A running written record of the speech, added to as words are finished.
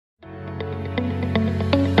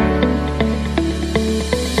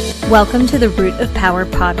Welcome to the Root of Power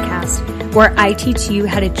podcast, where I teach you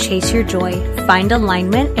how to chase your joy, find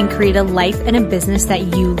alignment, and create a life and a business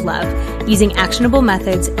that you love, using actionable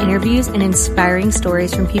methods, interviews, and inspiring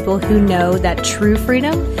stories from people who know that true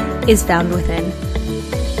freedom is found within.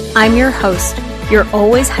 I'm your host, your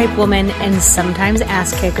always hype woman and sometimes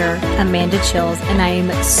ass kicker, Amanda Chills, and I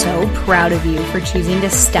am so proud of you for choosing to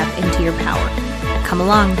step into your power. Come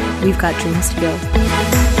along, we've got dreams to build.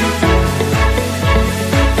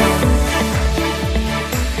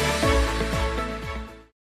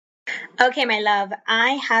 Okay, my love,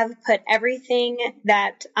 I have put everything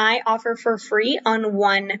that I offer for free on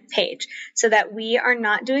one page so that we are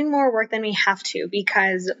not doing more work than we have to,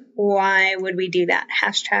 because why would we do that?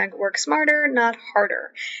 Hashtag work smarter, not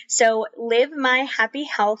harder. So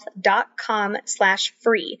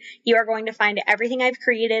livemyhappyhealth.com/free. You are going to find everything I've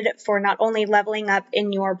created for not only leveling up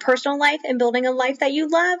in your personal life and building a life that you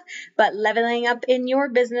love, but leveling up in your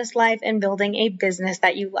business life and building a business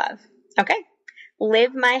that you love. Okay?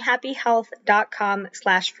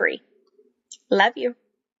 livemyhappyhealth.com/free. Love you.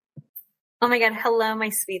 Oh my God. Hello, my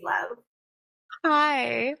sweet love.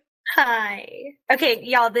 Hi. Hi. Okay,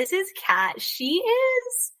 y'all, this is Kat. She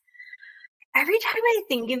is, every time I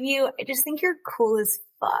think of you, I just think you're cool as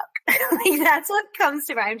fuck. Like, that's what comes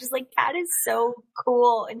to mind. I'm just like, Kat is so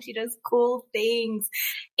cool and she does cool things.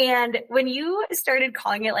 And when you started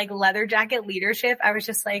calling it like leather jacket leadership, I was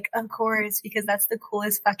just like, of course, because that's the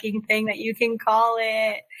coolest fucking thing that you can call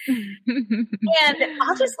it. And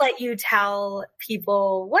I'll just let you tell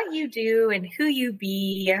people what you do and who you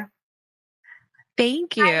be.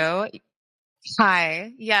 Thank you.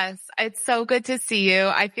 Hi. Yes, it's so good to see you.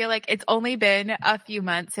 I feel like it's only been a few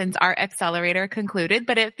months since our accelerator concluded,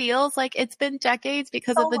 but it feels like it's been decades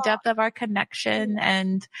because of the depth of our connection.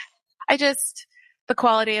 And the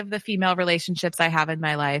quality of the female relationships I have in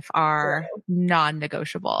my life are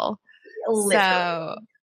non-negotiable. Literally. So,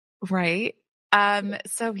 right.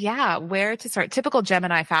 So yeah, where to start? Typical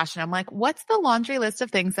Gemini fashion. I'm like, what's the laundry list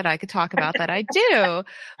of things that I could talk about that I do?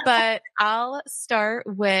 But I'll start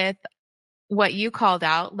with what you called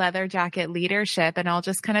out, leather jacket leadership. And I'll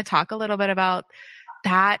just kind of talk a little bit about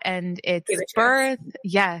that and its birth.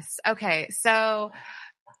 Yes. Okay. So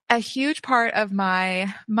a huge part of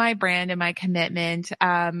my brand and my commitment,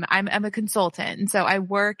 I'm a consultant. And so I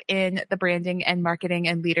work in the branding and marketing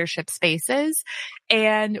and leadership spaces.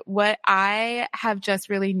 And what I have just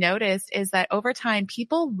really noticed is that over time,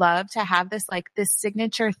 people love to have this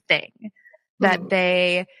signature thing that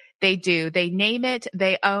they do. They name it,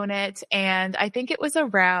 they own it. And I think it was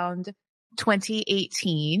around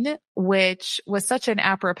 2018, which was such an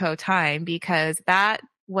apropos time because that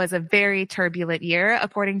was a very turbulent year.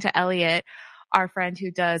 According to Elliot, our friend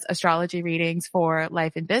who does astrology readings for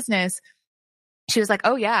life and business, she was like,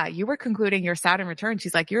 oh yeah, you were concluding your Saturn return.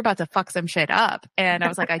 She's like, you're about to fuck some shit up. And I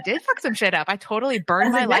was like, I did fuck some shit up. I totally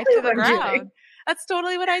burned my life to the ground. That's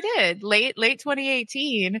totally what I did. Late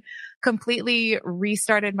 2018, completely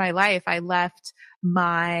restarted my life. I left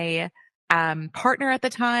my partner at the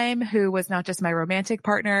time, who was not just my romantic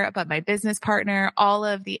partner, but my business partner. All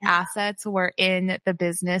of the assets were in the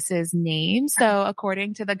business's name. So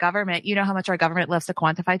according to the government, you know how much our government loves to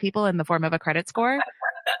quantify people in the form of a credit score?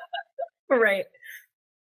 Right.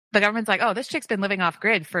 The government's like, oh, this chick's been living off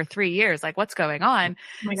grid for 3 years. Like, what's going on?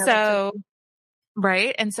 Oh my God, so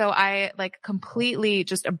right. And so I completely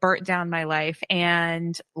just burnt down my life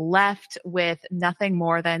and left with nothing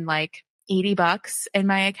more than $80 in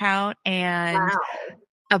my account and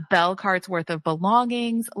a bell card's worth of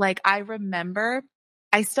belongings. I remember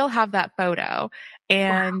I still have that photo,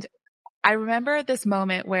 and I remember this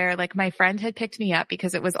moment where my friend had picked me up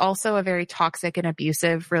because it was also a very toxic and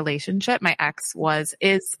abusive relationship. My ex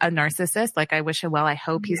is a narcissist. I wish him well. I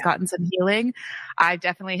hope he's gotten some healing. I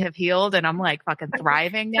definitely have healed and I'm fucking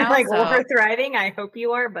thriving now. We're thriving. I hope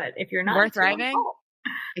you are, but if you're not, we're thriving.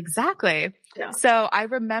 Exactly. Yeah. So I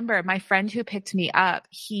remember my friend who picked me up,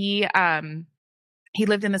 he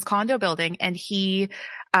lived in this condo building and he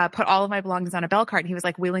put all of my belongings on a bell cart and he was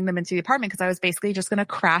wheeling them into the apartment because I was basically just going to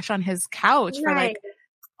crash on his couch for a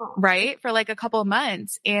couple of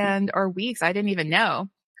months or weeks. I didn't even know.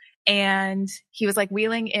 And he was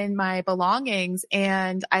wheeling in my belongings.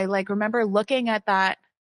 And I remember looking at that,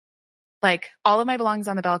 all of my belongings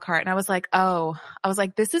on the bell cart. And I was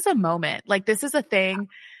this is a moment. This is a thing.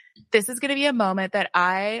 This is going to be a moment that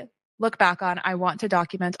I look back on. I want to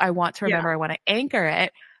document. I want to remember. I want to anchor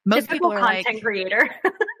it. Most Typical people are content creator.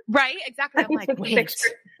 Right. Exactly. I'm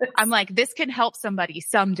wait, this can help somebody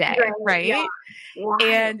someday. Right. Yeah. Wow.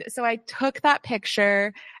 And so I took that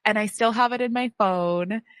picture and I still have it in my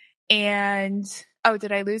phone. And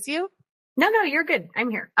did I lose you? No, you're good. I'm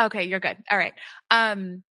here. Okay, you're good. All right.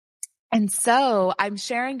 And so I'm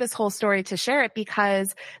sharing this whole story to share it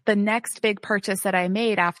because the next big purchase that I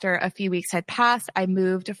made after a few weeks had passed, I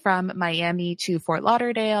moved from Miami to Fort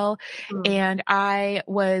Lauderdale, and I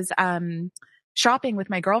was shopping with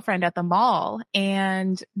my girlfriend at the mall,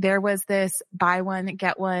 and there was this buy one,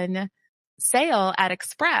 get one sale at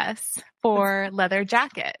Express for leather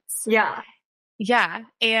jackets. Yeah. Yeah.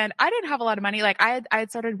 And I didn't have a lot of money. Like I had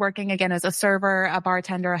started working again as a server, a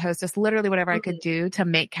bartender, a hostess, literally whatever I could do to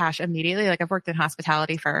make cash immediately. Like I've worked in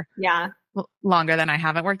hospitality for longer than I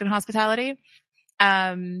haven't worked in hospitality.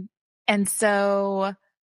 And so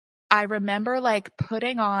I remember like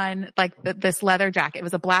putting on like this leather jacket. It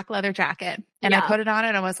was a black leather jacket, and I put it on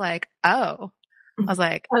and I was like, I was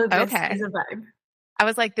like, okay. This is a vibe. I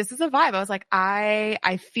was like, this is a vibe. I was like,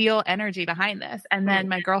 I feel energy behind this. And then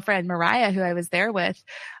my girlfriend, Mariah, who I was there with,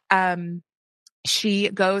 she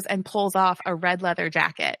goes and pulls off a red leather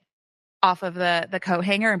jacket off of the coat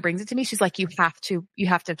hanger and brings it to me. She's like, you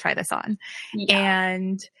have to try this on. Yeah.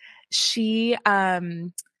 And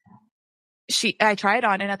I tried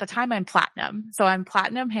on, and at the time I'm platinum. So I'm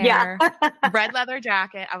platinum hair, red leather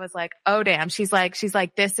jacket. I was like, oh damn. She's like,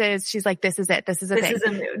 this is it. This is a thing. This is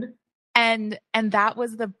a mood. And that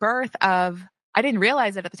was the birth of, I didn't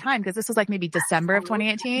realize it at the time because this was like maybe December of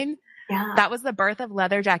 2018. Yeah. That was the birth of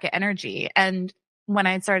leather jacket energy. And when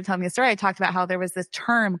I started telling the story, I talked about how there was this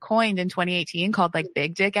term coined in 2018 called like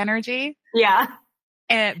big dick energy. Yeah.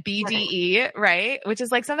 And BDE, right? Which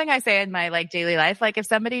is like something I say in my like daily life. Like if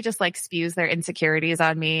somebody just like spews their insecurities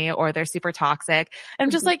on me or they're super toxic, I'm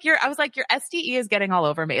just like, I was like, your STE is getting all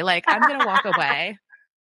over me. Like I'm going to walk away.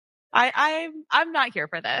 I'm not here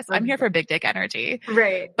for this. I'm here for big dick energy.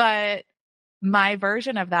 Right. But my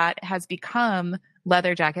version of that has become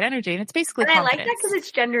leather jacket energy. And it's basically confidence. I like that because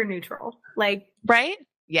it's gender neutral. Like, right?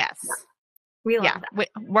 Yes. Yeah. We love that.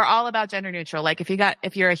 We're all about gender neutral. Like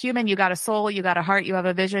if you're a human, you got a soul, you got a heart, you have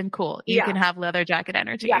a vision. Cool. You can have leather jacket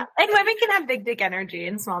energy. Yeah. And women can have big dick energy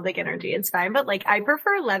and small dick energy. It's fine. But like, I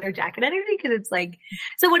prefer leather jacket energy because it's like,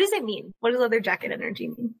 so what does it mean? What does leather jacket energy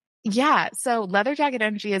mean? Yeah. So leather jacket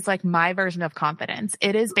energy is like my version of confidence.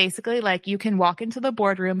 It is basically like you can walk into the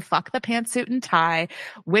boardroom, fuck the pantsuit and tie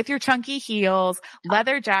with your chunky heels,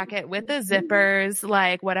 leather jacket with the zippers,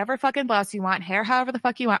 like whatever fucking blouse you want, hair however the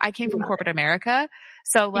fuck you want. I came from corporate America.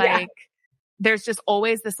 So like there's just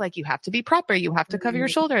always this like, you have to be proper. You have to cover your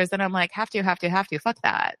shoulders. And I'm like, have to. Fuck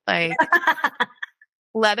that. Like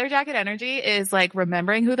leather jacket energy is like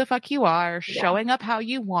remembering who the fuck you are, showing up how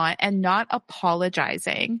you want, and not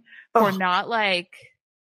apologizing for not like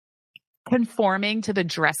conforming to the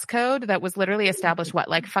dress code that was literally established,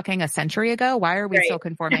 like fucking a century ago? Why are we still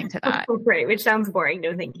conforming to that? Right. Which sounds boring.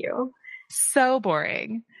 No, thank you. So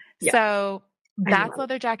boring. Yeah. So that's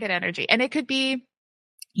leather jacket energy. And it could be,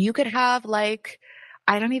 you could have like,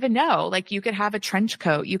 I don't even know. Like you could have a trench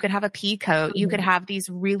coat, you could have a pea coat, you could have these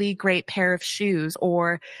really great pair of shoes,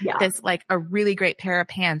 or this like a really great pair of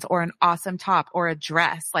pants, or an awesome top, or a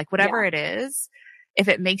dress, like whatever it is. If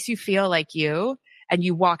it makes you feel like you, and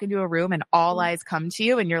you walk into a room and all eyes come to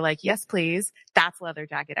you and you're like, yes, please, that's leather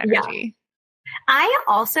jacket energy.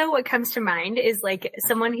 Yeah. What comes to mind is like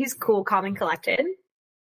someone who's cool, calm, and collected.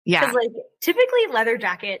 Yeah. Because like typically leather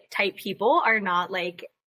jacket type people are not like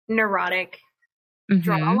neurotic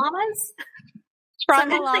drama llamas.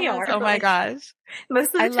 Drama llamas. Oh my gosh.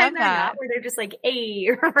 Most of the time they're not, where they're just like,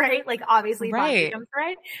 right? Like obviously comes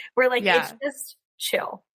right. Where like it's just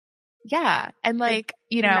chill. Yeah. And like,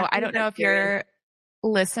 you know, I don't know if your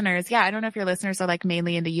listeners are like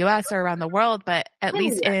mainly in the US or around the world, but at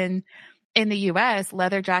least in the US,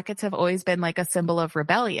 leather jackets have always been like a symbol of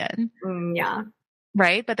rebellion. Yeah.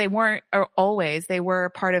 Right. But they weren't always, they were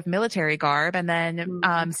part of military garb. And then,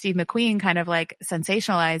 Steve McQueen kind of like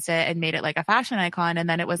sensationalized it and made it like a fashion icon. And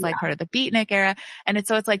then it was like part of the beatnik era. And it's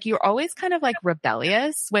like, you're always kind of like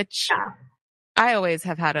rebellious, which I always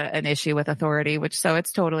have had an issue with authority, so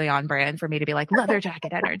it's totally on brand for me to be like leather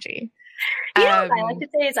jacket energy. You know what I like to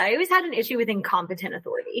say is I always had an issue with incompetent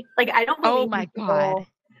authority. Like I don't believe God.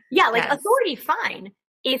 Yeah. Like authority, fine.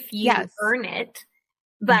 If you earn it.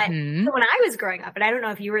 But so when I was growing up, and I don't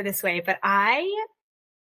know if you were this way, but I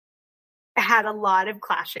had a lot of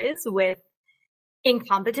clashes with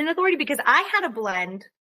incompetent authority because I had a blend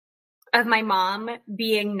of my mom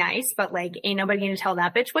being nice, but like, ain't nobody gonna tell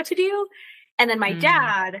that bitch what to do. And then my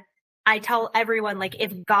dad, I tell everyone, like,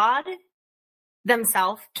 if God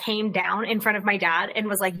themselves came down in front of my dad and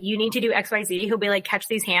was like, you need to do XYZ, he'll be like, catch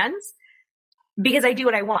these hands. because I do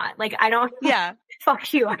what I want. Like, I don't, Yeah.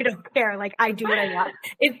 fuck you. I don't care. Like, I do what I want.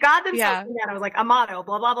 If God then Yeah. told me that, I was like, Amato,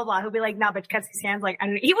 blah, blah, blah, blah. He'll be like, nah, bitch, catch these hands. Like, I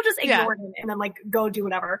don't, he will just ignore him and then like go do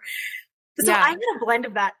whatever. So I had a blend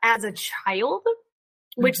of that as a child,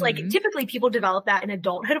 which like typically people develop that in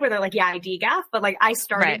adulthood where they're like, yeah, I DGAF, but like I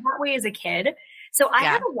started that way as a kid. So I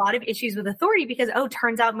had a lot of issues with authority because,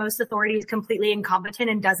 turns out most authority is completely incompetent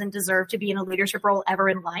and doesn't deserve to be in a leadership role ever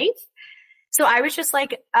in life. So I was just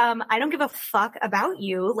like, I don't give a fuck about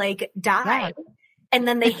you. Like, die. Yeah. And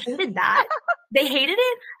then they hated that. They hated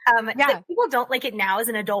it. Like, people don't like it now as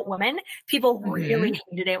an adult woman. People really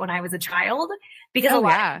hated it when I was a child because a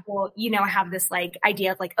lot of people, have this like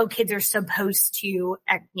idea of like, kids are supposed to,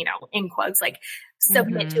 in quotes, like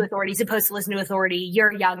submit to authority, supposed to listen to authority.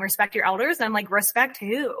 You're young, respect your elders. And I'm like, respect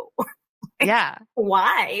who? Yeah.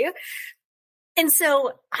 Why? And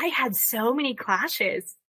so I had so many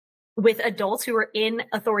clashes with adults who were in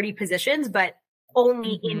authority positions, but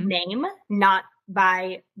only in name, not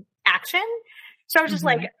by action. So I was just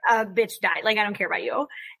like, bitch, die. Like, I don't care about you.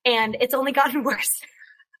 And it's only gotten worse.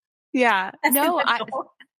 Yeah. No,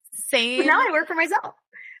 same. But now I work for myself.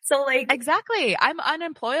 So like. Exactly. I'm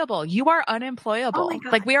unemployable. You are unemployable. Oh my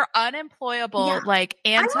God. Like, we are unemployable, like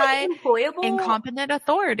incompetent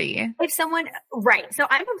authority. If someone, right. So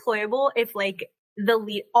I'm employable if like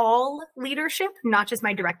all leadership, not just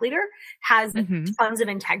my direct leader, has tons of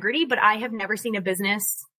integrity, but I have never seen a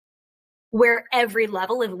business where every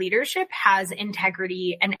level of leadership has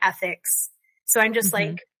integrity and ethics. So I'm just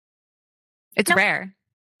like, it's rare.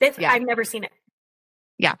 I've never seen it.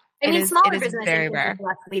 Yeah. I mean, smaller businesses with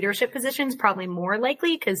less leadership positions, probably more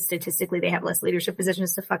likely because statistically they have less leadership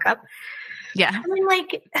positions to fuck up. Yeah. I mean,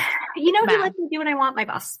 like, he lets me do what I want, my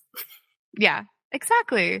boss. Yeah,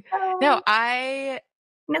 exactly. No,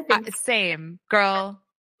 same girl.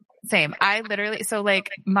 Same. I literally, so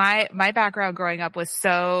like my background growing up was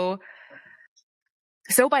so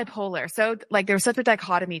bipolar. So like there's such a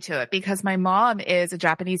dichotomy to it because my mom is a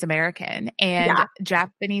Japanese American and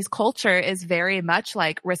Japanese culture is very much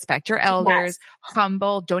like respect your elders,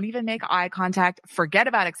 humble, don't even make eye contact, forget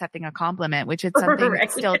about accepting a compliment, which is something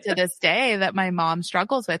still to this day that my mom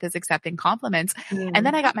struggles with is accepting compliments. And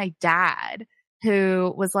then I got my dad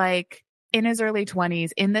who was like in his early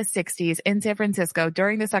 20s, in the 60s, in San Francisco,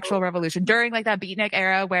 during the sexual revolution, during like that beatnik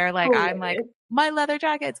era where like I'm like, my leather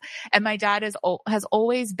jackets. And my dad has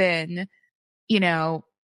always been,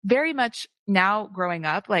 very much now growing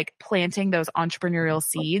up, like planting those entrepreneurial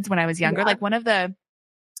seeds when I was younger. Like one of the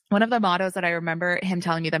mottos that I remember him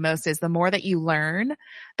telling me the most is the more that you learn,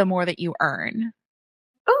 the more that you earn.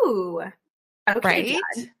 Ooh. Okay. Right?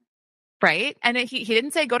 Dad. Right. And he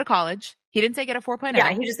didn't say go to college. He didn't say get a 4.0.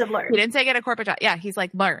 Yeah, he just said learn. He didn't say get a corporate job. Yeah, he's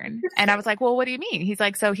like learn. And I was like, well, what do you mean? He's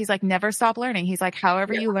like, never stop learning. He's like,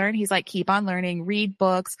 however you learn, he's like, keep on learning, read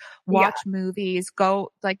books, watch movies,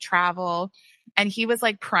 go like travel. And he was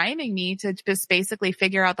like priming me to just basically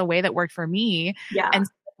figure out the way that worked for me. Yeah. And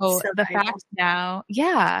so the fact now,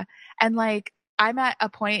 and like I'm at a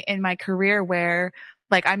point in my career where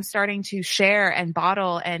like I'm starting to share and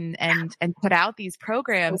bottle and put out these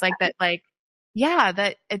programs like that, like,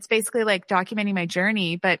 that it's basically like documenting my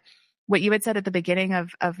journey. But what you had said at the beginning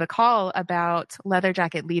of the call about leather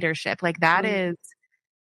jacket leadership, like that is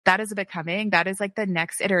a becoming, that is like the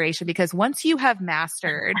next iteration, because once you have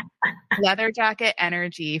mastered leather jacket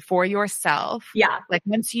energy for yourself, like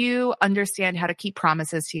once you understand how to keep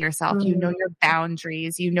promises to yourself, you know your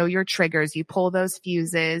boundaries, you know your triggers, you pull those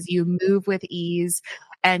fuses, you move with ease,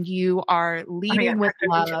 and you are leading with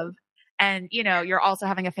love. And, you're also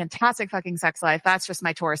having a fantastic fucking sex life. That's just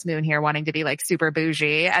my Taurus moon here wanting to be like super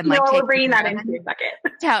bougie. And like, we're bringing that into your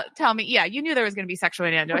bucket. Tell me, you knew there was going to be sexual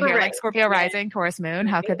innuendo here, like Scorpio rising, Taurus moon.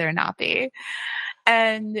 How could there not be?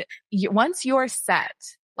 And once you're set,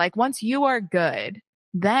 like once you are good,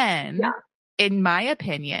 then in my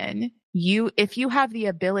opinion, if you have the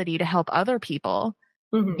ability to help other people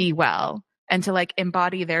be well, and to like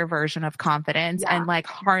embody their version of confidence and like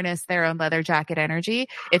harness their own leather jacket energy.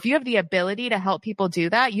 If you have the ability to help people do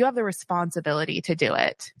that, you have the responsibility to do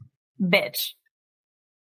it. Bitch.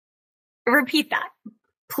 Repeat that,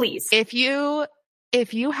 please. If you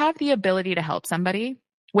have the ability to help somebody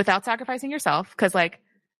without sacrificing yourself, because like,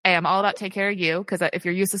 hey, I'm all about take care of you, because if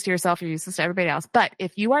you're useless to yourself, you're useless to everybody else. But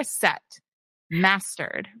if you are set,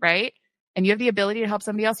 mastered, right? And you have the ability to help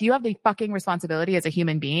somebody else, you have the fucking responsibility as a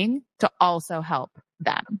human being to also help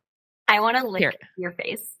them. I want to lick your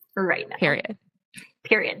face right now. Period.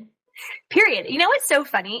 You know what's so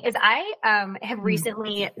funny is I have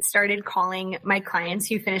recently started calling my clients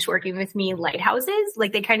who finish working with me lighthouses.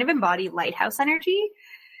 Like they kind of embody lighthouse energy.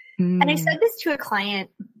 And I said this to a client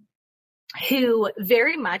who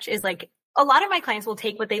very much is like, a lot of my clients will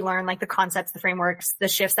take what they learn, like the concepts, the frameworks, the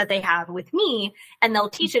shifts that they have with me, and they'll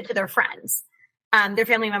teach it to their friends, their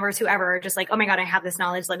family members, whoever, just like, oh my God, I have this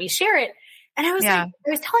knowledge. Let me share it. And I was like, I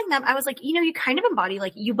was telling them, I was like, you know, you kind of embody,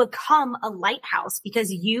 like you become a lighthouse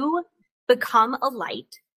because you become a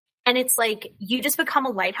light. And it's like, you just become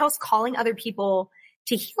a lighthouse calling other people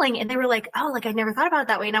to healing. And they were like, oh, like I never thought about it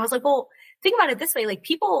that way. And I was like, well, think about it this way. Like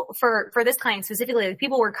people for this client specifically, like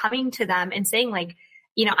people were coming to them and saying like,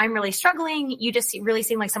 you know, I'm really struggling. You just really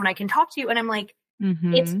seem like someone I can talk to. And I'm like,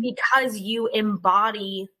 it's because you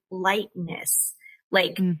embody lightness.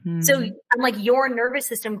 Like, so I'm like, your nervous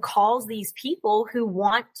system calls these people who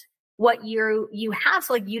want what you have.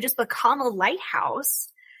 So like, you just become a lighthouse.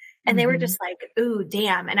 And they were just like, ooh,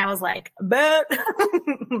 damn. And I was like, but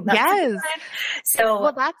yes. So,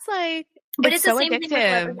 well, that's like, but it's so the same addictive,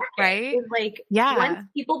 thing with right? it's like, once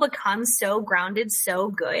people become so grounded, so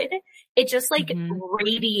good, it just like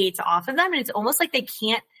radiates off of them. And it's almost like they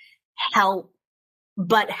can't help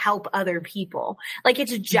but help other people. Like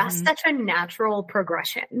it's just such a natural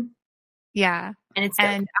progression. Yeah. And it's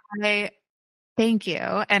and thank you.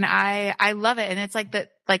 And I love it. And it's like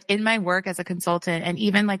that, like in my work as a consultant and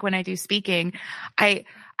even like when I do speaking,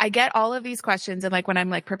 I get all of these questions. And like when I'm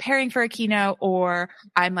like preparing for a keynote or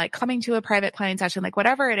I'm like coming to a private client session, like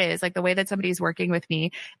whatever it is, like the way that somebody's working with me,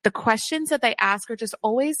 the questions that they ask are just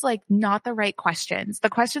always like not the right questions. The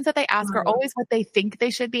questions that they ask are always what they think they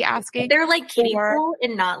should be asking. They're like kiddie pool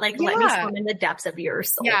and not like, let me swim in the depths of your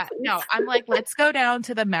soul. Yeah. Please. No, I'm like, let's go down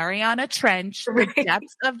to the Mariana Trench, the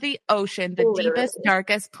depths of the ocean, the deepest,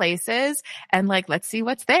 darkest places. And like, let's see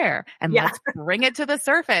what's there and let's bring it to the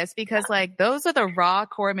surface because like those are the raw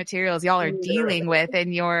core materials y'all are dealing with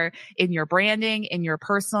in your branding, in your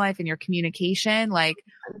personal life, in your communication. Like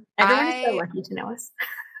everyone is so lucky to know us.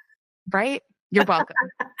 Right? You're welcome.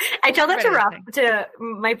 I tell that to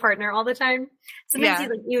my partner all the time. Sometimes he's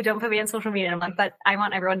like, you don't put me on social media. And I'm like, but I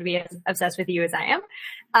want everyone to be as obsessed with you as I am.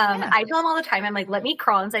 I tell him all the time, I'm like, let me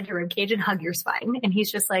crawl inside your ribcage and hug your spine. And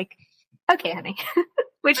he's just like, okay, honey.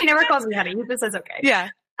 Which he never calls me honey. He just says okay. Yeah.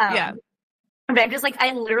 But I'm just like,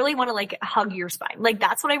 I literally want to like hug your spine. Like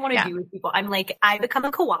that's what I want to do with people. I'm like, I become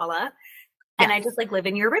a koala and I just like live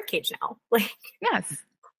in your ribcage now. Like,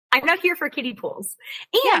 I'm not here for kiddie pools.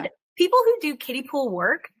 And people who do kiddie pool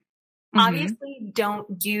work obviously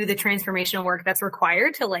don't do the transformational work that's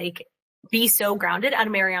required to like be so grounded at a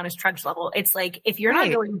Mariana's Trench level. It's like, if you're not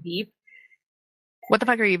going deep, what the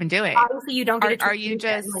fuck are you even doing? Obviously you don't get are you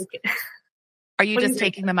just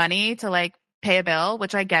taking the money to like pay a bill,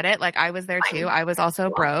 which I get it. Like I was there too. I was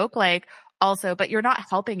also broke. Like also, but you're not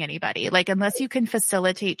helping anybody. Like unless you can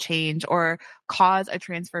facilitate change or cause a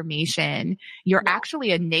transformation, you're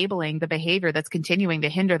actually enabling the behavior that's continuing to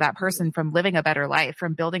hinder that person from living a better life,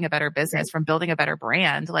 from building a better business, from building a better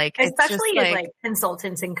brand. Like especially as like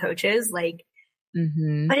consultants and coaches, like,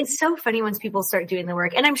 but it's so funny once people start doing the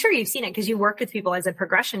work. And I'm sure you've seen it because you worked with people as a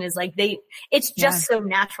progression is like it's just so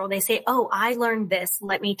natural. They say, oh, I learned this.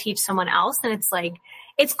 Let me teach someone else. And it's like,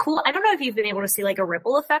 it's cool. I don't know if you've been able to see like a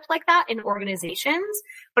ripple effect like that in organizations,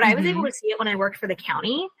 but I was able to see it when I worked for the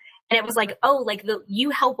county. And it was like, oh, like you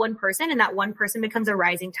help one person and that one person becomes a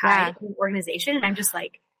rising tide in the organization. And I'm just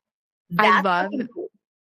like,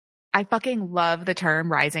 I fucking love the term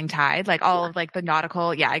rising tide, like all of like the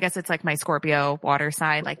nautical. Yeah, I guess it's like my Scorpio water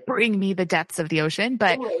sign, like bring me the depths of the ocean.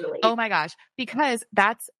 But oh my gosh, because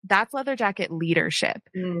that's leather jacket leadership.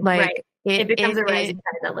 Like it becomes a rising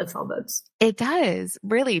tide that lifts all boats. It does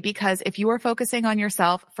really, because if you are focusing on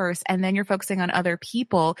yourself first and then you're focusing on other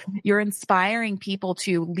people, you're inspiring people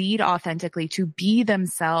to lead authentically, to be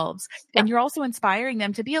themselves. And you're also inspiring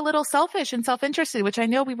them to be a little selfish and self-interested, which I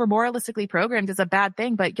know we were moralistically programmed is a bad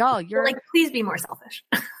thing, but y'all, you're like, please be more selfish.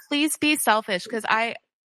 Please be selfish. Cause I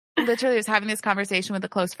literally was having this conversation with a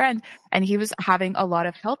close friend and he was having a lot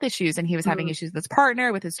of health issues and he was having issues with his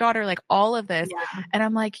partner, with his daughter, like all of this. And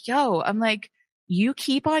I'm like, you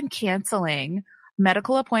keep on canceling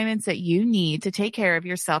medical appointments that you need to take care of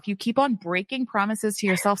yourself. You keep on breaking promises to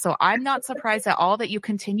yourself. So I'm not surprised at all that you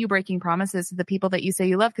continue breaking promises to the people that you say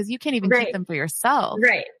you love because you can't even keep them for yourself.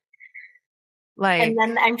 Right. Like, and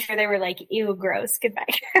then I'm sure they were like, ew, gross, goodbye.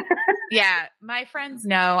 Yeah. My friends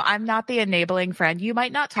know I'm not the enabling friend. You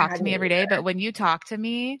might not talk to me every day, but when you talk to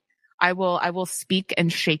me, I will speak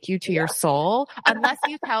and shake you to your soul unless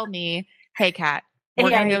you tell me, hey, Kat, we're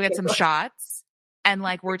going to go get some shots and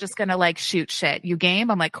like, we're just going to like shoot shit. You game?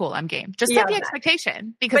 I'm like, cool, I'm game. Just set the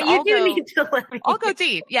expectation because I'll go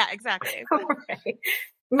deep. Yeah, exactly. Right.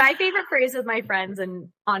 My favorite phrase with my friends and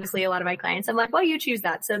honestly, a lot of my clients, I'm like, well, you choose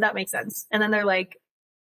that. So that makes sense. And then they're like,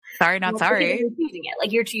 Sorry, not Well, because sorry. you're choosing it.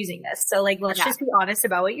 Like, you're choosing this. So, like, let's Yeah. just be honest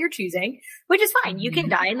about what you're choosing, which is fine. You can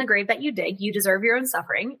die in the grave that you dig. You deserve your own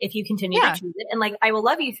suffering if you continue to Yeah. choose it. And, like, I will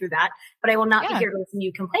love you through that, but I will not be Yeah. here to listen to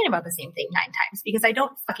you complain about the same thing 9 times because I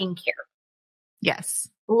don't fucking care. Yes.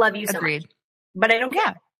 Love you so Agreed. much. But I don't care.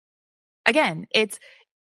 Yeah. Again,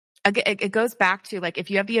 it goes back to, like,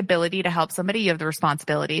 if you have the ability to help somebody, you have the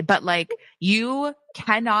responsibility, but like, you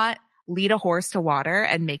cannot lead a horse to water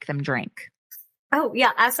and make them drink. Oh,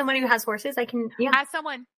 yeah. As someone who has horses, I can, yeah. As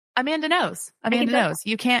someone, Amanda knows. Amanda knows.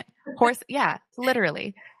 You can't yeah,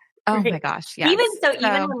 literally. Oh Right. my gosh. Yes. Even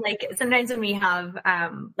when, like, sometimes when we have,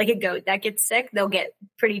 like a goat that gets sick, they'll get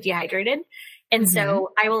pretty dehydrated. And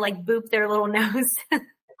so I will, like, boop their little nose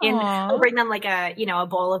and I'll bring them, like, a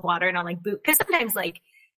bowl of water, and I'll, like, boop. Cause sometimes, like,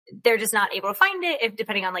 they're just not able to find it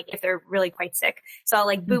depending on, like, if they're really quite sick. So I'll,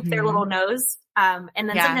 like, boop their little nose. And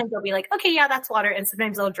then sometimes they'll be like, okay, yeah, that's water. And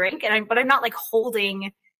sometimes they'll drink, but I'm not, like,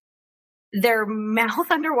 holding their mouth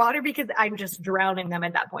underwater because I'm just drowning them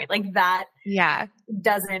at that point. Like, that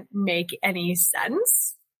doesn't make any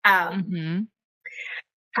sense.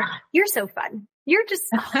 You're so fun. You're just,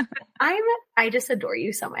 I just adore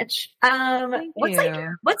you so much. What's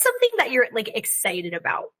something that you're, like, excited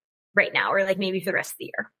about right now, or, like, maybe for the rest of the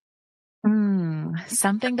year?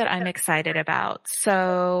 Something that I'm excited about.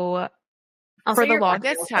 So for the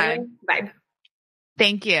longest time,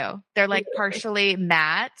 thank you. They're, like, partially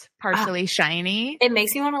matte, partially shiny. It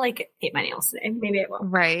makes me want to, like, paint my nails today. Maybe I will.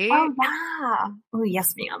 Right? Oh, yeah. Oh,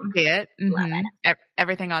 yes, ma'am. See it? Love it.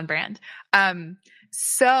 Everything on brand.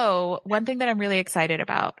 So one thing that I'm really excited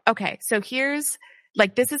about. Okay. So here's,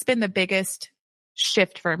 like, this has been the biggest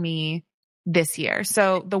shift for me this year.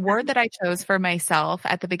 So the word that I chose for myself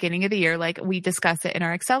at the beginning of the year, like, we discussed it in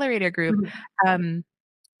our accelerator group.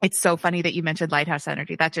 It's so funny that you mentioned lighthouse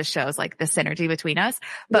energy. That just shows, like, the synergy between us.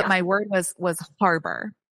 But my word was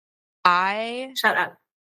harbor. Shut up.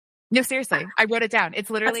 No, seriously. I wrote it down. It's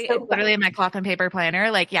literally in my cloth and paper planner,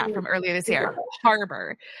 like, from earlier this year.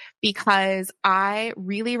 Harbor. Because I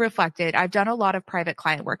really reflected. I've done a lot of private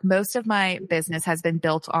client work. Most of my business has been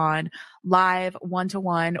built on live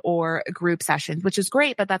one-to-one or group sessions, which is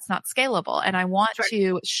great, but that's not scalable. And I want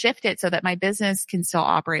to shift it so that my business can still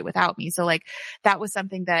operate without me. So, like, that was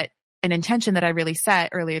something an intention that I really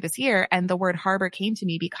set earlier this year. And the word harbor came to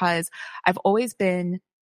me because I've always been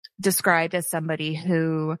described as somebody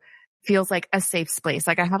who feels like a safe space.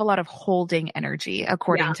 Like, I have a lot of holding energy,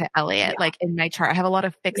 according to Elliot, like, in my chart. I have a lot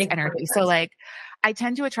of fixed energy. So, like, I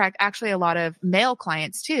tend to attract actually a lot of male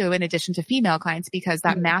clients too, in addition to female clients, because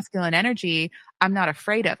that masculine energy, I'm not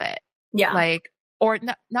afraid of it. Yeah. Like, or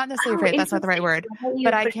not necessarily afraid. That's not the right word,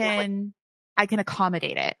 but I can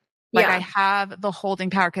accommodate it. Like, I have the holding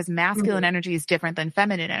power, because masculine energy is different than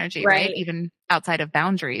feminine energy, right? Even outside of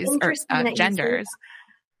boundaries or genders.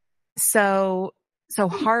 So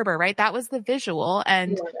harbor, right? That was the visual.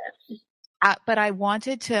 And, but I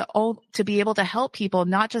wanted to be able to help people,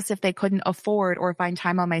 not just if they couldn't afford or find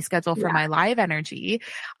time on my schedule for my live energy.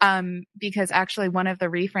 Because actually one of the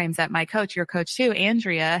reframes that my coach, your coach too,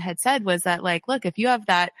 Andrea, had said was that, like, look, if you have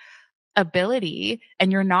that ability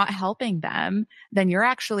and you're not helping them, then you're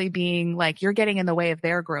actually being, like, you're getting in the way of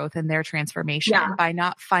their growth and their transformation by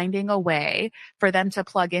not finding a way for them to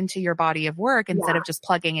plug into your body of work instead of just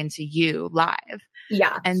plugging into you live.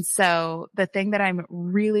 And so the thing that I'm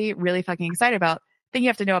really, really fucking excited about, thing you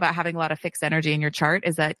have to know about having a lot of fixed energy in your chart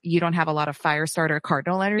is that you don't have a lot of fire starter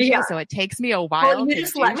cardinal energy. So it takes me a while to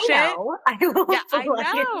just let me know. I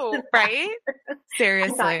know, right?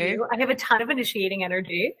 Seriously. I have a ton of initiating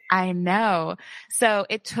energy. I know. So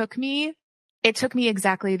it took me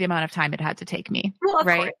exactly the amount of time it had to take me. Well, of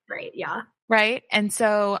right? course, right. Yeah. Right. And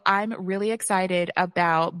so I'm really excited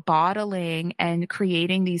about bottling and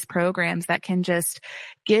creating these programs that can just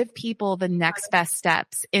give people the next best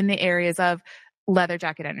steps in the areas of leather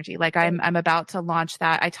jacket energy. Like, I'm about to launch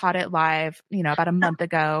that. I taught it live, about a month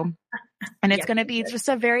ago, and it's going to be just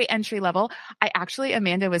a very entry level. I actually,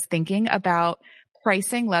 Amanda, was thinking about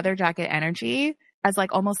pricing leather jacket energy as,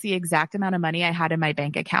 like, almost the exact amount of money I had in my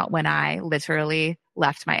bank account when I literally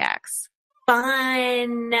left my ex.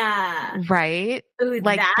 Fun. Right? Ooh,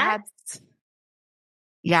 like, that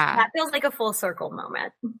feels like a full circle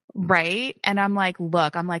moment. Right. And I'm like,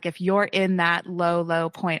 look, if you're in that low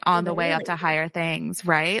point on the way up to higher things,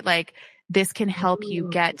 right? Like, this can help you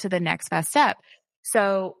get to the next best step.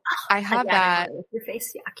 So I have that. Your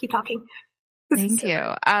face. Yeah. Keep talking. Thank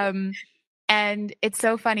you. And it's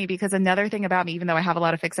so funny because another thing about me, even though I have a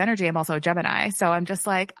lot of fixed energy, I'm also a Gemini. So I'm just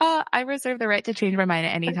like, oh, I reserve the right to change my mind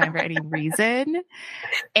at any time for any reason.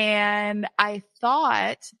 And I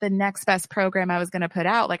thought the next best program I was going to put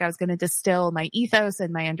out, like I was going to distill my ethos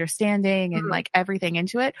and my understanding and like everything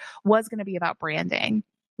into it, was going to be about branding.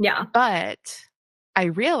 Yeah. But I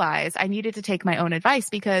realized I needed to take my own advice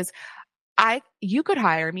because you could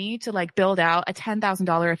hire me to like build out a $10,000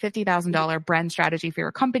 or $50,000 brand strategy for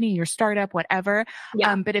your company, your startup, whatever.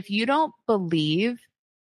 Yeah. But if you don't believe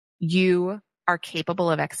you are capable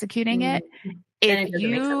of executing it, then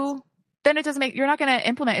it doesn't make, you're not going to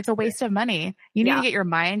implement. It's a waste of money. You need to get your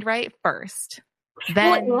mind right first.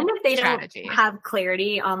 Then and if they strategy. don't have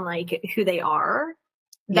clarity on like who they are,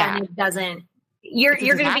 then it doesn't, you're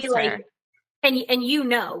going to be like, and you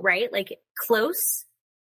know, right? Like close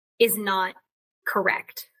is not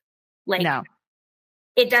correct. Like, no,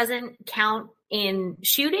 it doesn't count in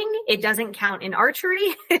shooting. It doesn't count in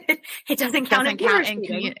archery. It doesn't count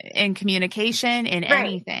in communication, in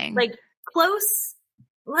anything. Like close,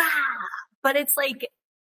 but it's like,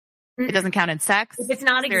 it doesn't count in sex. If it's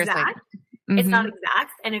not exact, it's not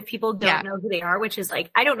exact. And if people don't know who they are, which is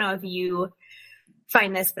like, I don't know if you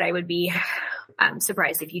find this, but I would be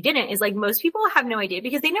surprised if you didn't, is like most people have no idea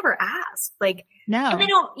because they never ask. Like, no, and they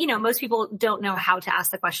don't, most people don't know how to ask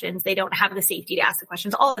the questions. They don't have the safety to ask the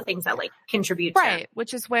questions, all the things that like contribute to,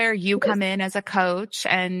 which is where you come in as a coach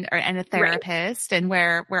and a therapist, and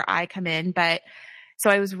where I come in. But so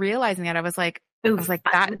I was realizing that I was like,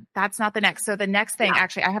 that's not the next. So the next thing,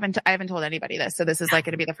 actually, I haven't told anybody this. So this is like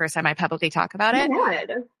going to be the first time I publicly talk about it.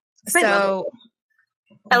 So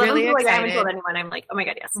really excited. I haven't told anyone. I'm like, oh my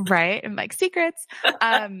God, yes. Right. I'm like secrets.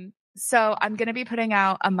 So I'm going to be putting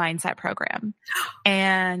out a mindset program,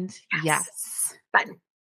 and yes.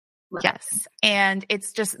 And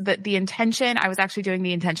it's just the intention. I was actually doing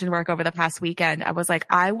the intention work over the past weekend. I was like,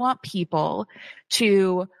 I want people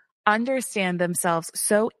to understand themselves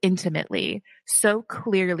so intimately, so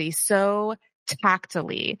clearly, so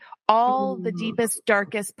tactily, all the deepest,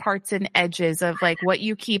 darkest parts and edges of like what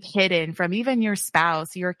you keep hidden from even your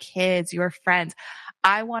spouse, your kids, your friends.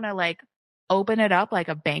 I want to like open it up like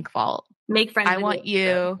a bank vault. Make friends. I want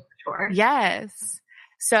you. Sure. Yes.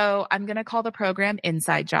 So I'm going to call the program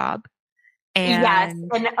Inside Job. And yes.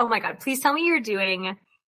 And oh my God, please tell me you're doing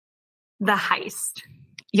the heist.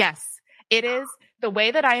 Yes, it is the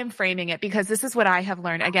way that I am framing it, because this is what I have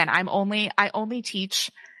learned. Again, I only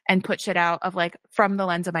teach and put shit out of like from the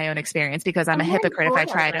lens of my own experience, because I'm a hypocrite if I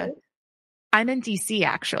try to. I'm in DC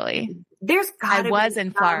actually. I was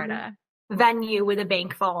in Florida. Venue with a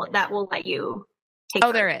bank vault that will let you take.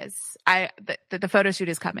 Oh, there is. The photo shoot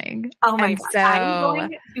is coming. Oh my God. So I'm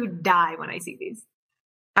going to die when I see these.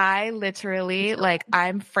 I literally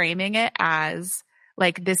I'm framing it as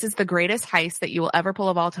like, this is the greatest heist that you will ever pull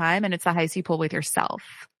of all time. And it's the heist you pull with yourself.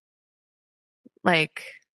 Like,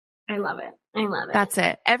 I love it. That's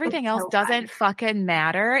it. Everything else doesn't fucking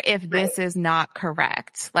matter if this is not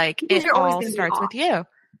correct. Like, it all starts with you.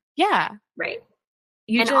 Yeah. Right.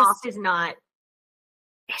 Off is not.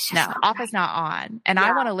 Off is not on. And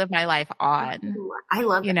I want to live my life on. I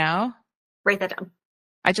love it. You know? Write that down.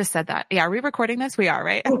 I just said that. Yeah. Are we recording this? We are,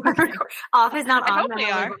 right? Off is not on. I hope we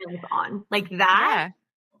are. On. Like that. Yeah.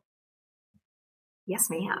 Yes,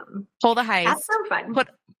 ma'am. Pull the heist. That's so fun.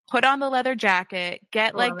 Put on the leather jacket,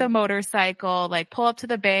 get like the motorcycle, like pull up to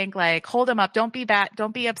the bank, like hold them up. Don't be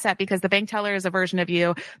Don't be upset because the bank teller is a version of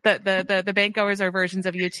you. The bank goers are versions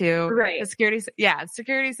of you too. Right. The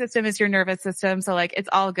security system is your nervous system. So like, it's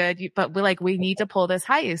all good. But we need to pull this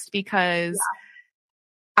heist because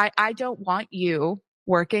I don't want you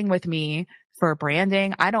working with me for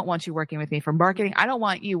branding. I don't want you working with me for marketing. I don't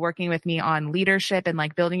want you working with me on leadership and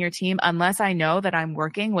like building your team unless I know that I'm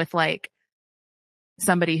working with like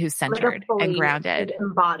somebody who's centered and grounded.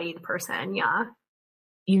 Embodied person. Yeah.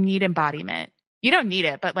 You need embodiment. You don't need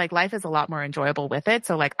it, but like life is a lot more enjoyable with it.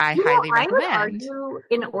 So like I highly recommend. I would argue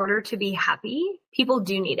in order to be happy, people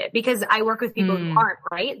do need it because I work with people who aren't,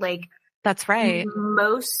 right? Like that's right.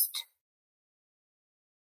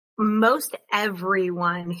 Most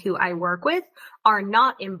everyone who I work with are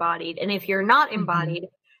not embodied. And if you're not embodied,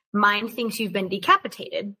 mind thinks you've been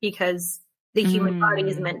decapitated because the human body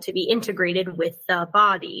is meant to be integrated with the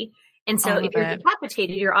body. And so if you're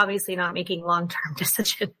decapitated, you're obviously not making long-term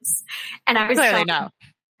decisions. And I was clearly no.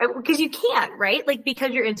 Because you can't, right? Like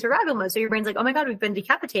because you're in survival mode. So your brain's like, oh my God, we've been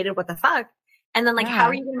decapitated. What the fuck? And then how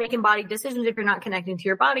are you going to make embodied decisions if you're not connecting to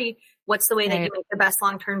your body? What's the way that you make the best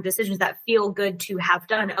long-term decisions that feel good to have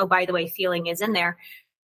done? Oh, by the way, feeling is in there.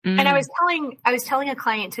 And I was telling a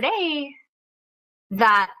client today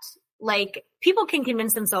that like people can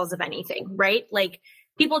convince themselves of anything, right? Like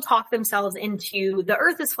people talk themselves into the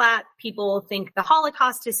earth is flat. People think the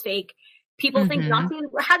Holocaust is fake. People think Nazi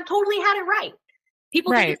totally had it right.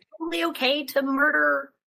 People think it's totally okay to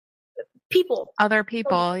murder people. Other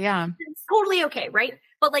people, yeah. It's totally okay, right?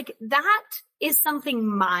 But like that is something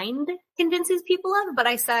mind convinces people of. But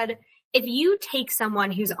I said, if you take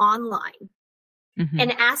someone who's online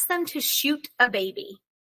and ask them to shoot a baby,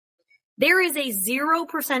 there is a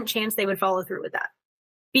 0% chance they would follow through with that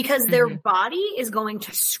because their body is going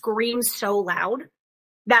to scream so loud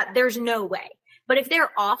that there's no way. But if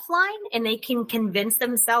they're offline and they can convince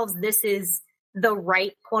themselves this is the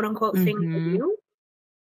right quote unquote thing to do,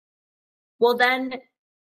 well, then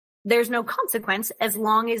there's no consequence as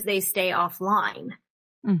long as they stay offline.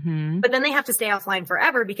 But then they have to stay offline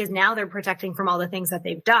forever because now they're protecting from all the things that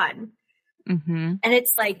they've done. And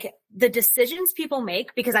it's like the decisions people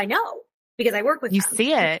make, because I know, because I work with you them,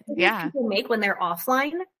 see it. Yeah. People make when they're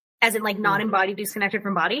offline, as in like non-embodied, disconnected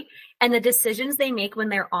from body. And the decisions they make when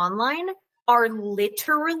they're online are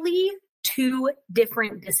literally two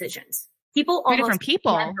different decisions. People almost different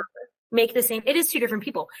people never make the same. It is two different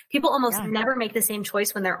people. People almost never make the same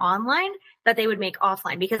choice when they're online that they would make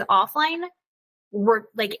offline, because offline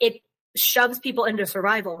it shoves people into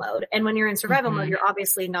survival mode. And when you're in survival mode, you're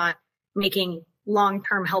obviously not making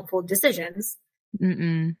long-term helpful decisions.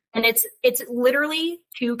 And it's literally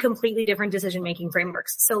two completely different decision-making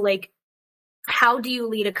frameworks. So like, how do you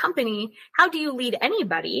lead a company? How do you lead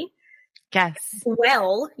anybody? Yes.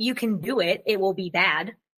 Well, you can do it. It will be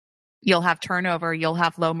bad. You'll have turnover. You'll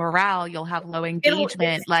have low morale. You'll have low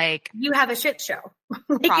engagement. You have a shit show.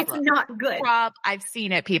 It's not good. I've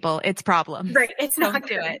seen it, people. It's problems. Right. It's not Don't good.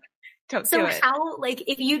 do it. Don't so do it. How, like,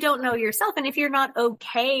 if you don't know yourself and if you're not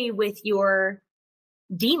okay with your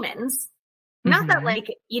demons, not that like,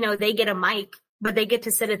 they get a mic, but they get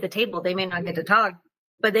to sit at the table. They may not get to talk,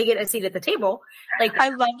 but they get a seat at the table. Like, I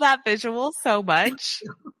love that visual so much.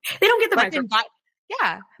 They don't get the microphone.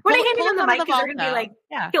 Yeah. When they hand you the mic, they're going to be like,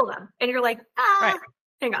 kill them. And you're like,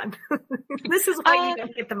 hang on. This is why you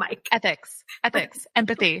don't get the mic. Ethics,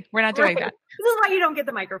 empathy. We're not doing that. This is why you don't get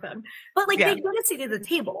the microphone. But like, they get a seat at the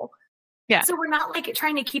table. Yeah. So we're not like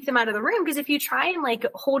trying to keep them out of the room, because if you try and like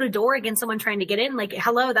hold a door against someone trying to get in, like,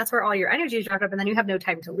 hello, that's where all your energy is wrapped up. And then you have no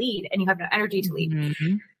time to lead and you have no energy to lead.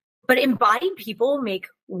 But embodied people make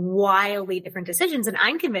wildly different decisions. And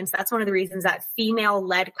I'm convinced that's one of the reasons that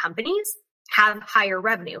female-led companies have higher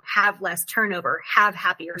revenue, have less turnover, have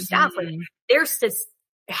happier staff. Like, there's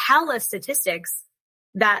hella statistics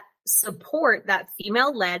that support that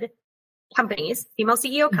female-led companies, female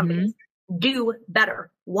CEO companies, do better.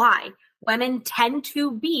 Why? Women tend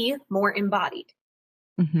to be more embodied.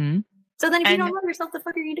 So then if you don't know yourself, the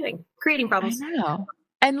fuck are you doing? Creating problems. I know.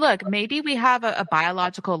 And look, maybe we have a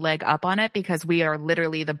biological leg up on it because we are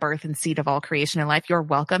literally the birth and seed of all creation in life. You're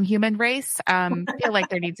welcome, human race. I feel like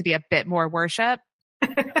there needs to be a bit more worship.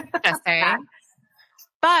 Just saying.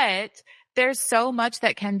 But there's so much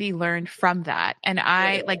that can be learned from that. And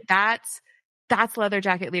that's leather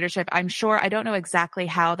jacket leadership. I'm sure, I don't know exactly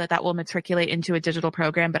how that will matriculate into a digital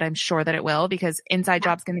program, but I'm sure that it will, because Inside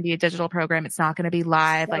Job's going to be a digital program. It's not going to be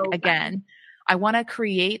live. So again, I want to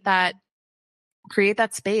create that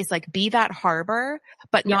space, like be that harbor,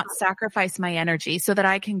 but not sacrifice my energy so that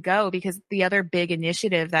I can go. Because the other big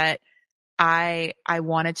initiative that I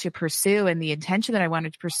wanted to pursue, and the intention that I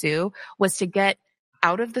wanted to pursue, was to get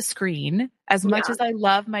out of the screen. As much as I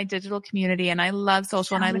love my digital community and I love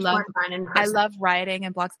social and I love writing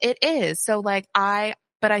and blogs, it is. So like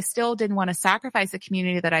but I still didn't want to sacrifice the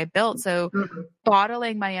community that I built. So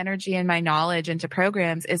bottling my energy and my knowledge into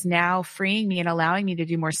programs is now freeing me and allowing me to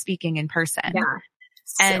do more speaking in person.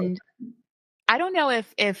 And I don't know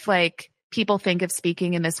if like people think of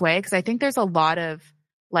speaking in this way, because I think there's a lot of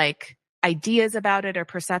like ideas about it or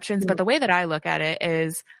perceptions. But the way that I look at it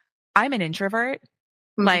is, I'm an introvert.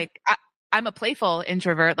 Like I'm a playful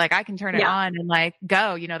introvert. Like I can turn it on and like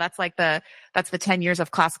go, that's like that's the 10 years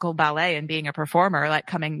of classical ballet and being a performer, like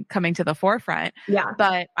coming to the forefront.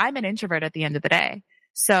 But I'm an introvert at the end of the day.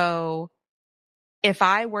 So if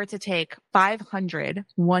I were to take 500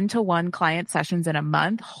 one-to-one client sessions in a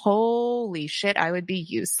month, holy shit, I would be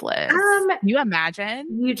useless. You imagine?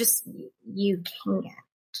 You can't.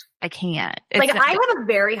 I can't. Like I have a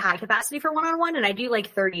very high capacity for one-on-one, and I do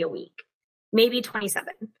like 30 a week. Maybe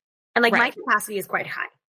 27. And like my capacity is quite high.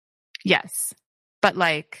 Yes. But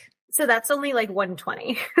like, so that's only like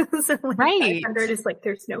 120. So like 500 is like,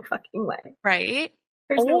 there's no fucking way. Right.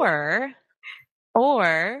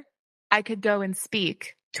 Or I could go and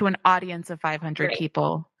speak to an audience of 500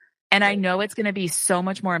 people And I know it's going to be so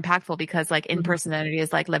much more impactful because like in-person energy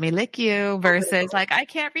is like, let me lick you versus like, I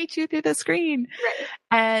can't reach you through the screen. Right.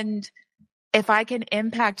 And if I can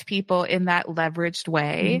impact people in that leveraged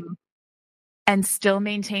way and still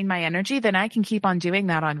maintain my energy, then I can keep on doing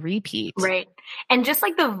that on repeat. Right. And just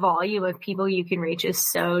like the volume of people you can reach is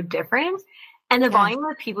so different. And the volume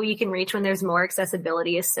of people you can reach when there's more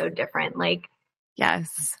accessibility is so different. Like,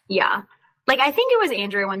 yes. Yeah. Like, I think it was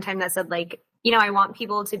Andrea one time that said, like, you know, I want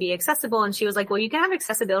people to be accessible. And she was like, well, you can have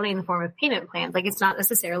accessibility in the form of payment plans. Like, it's not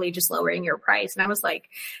necessarily just lowering your price. And I was like,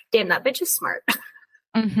 damn, that bitch is smart.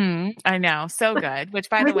 I know. So good. Which,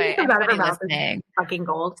 by the way, anybody listening, fucking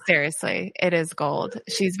gold. Seriously, it is gold.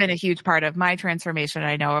 She's been a huge part of my transformation,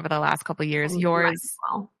 I know, over the last couple of years. Yours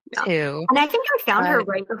too. And I think I found her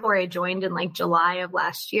right before I joined in like July of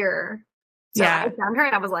last year. So I found her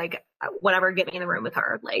and I was like, whatever, get me in the room with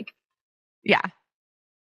her. Like,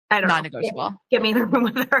 I don't non-negotiable. know. Get me in the room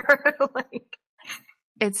with her. Like,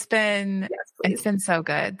 it's been so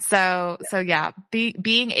good. So yeah,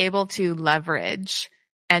 being able to leverage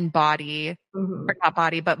and body, or not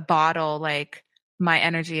body, but bottle like my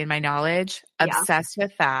energy and my knowledge, obsessed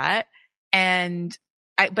with that. And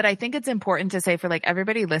but I think it's important to say for like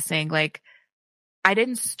everybody listening, like I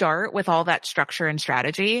didn't start with all that structure and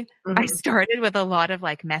strategy. I started with a lot of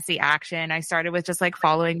like messy action. I started with just like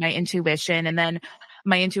following my intuition, and then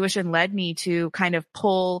my intuition led me to kind of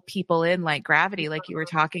pull people in like gravity, like you were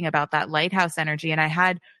talking about that lighthouse energy. And I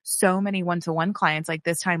had so many one-to-one clients like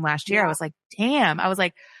this time last year. I was like, damn, I was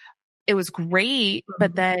like, it was great,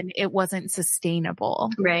 but then it wasn't sustainable.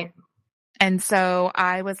 Right. And so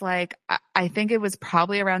I was like, I think it was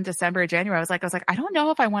probably around December or January. I was like, I don't know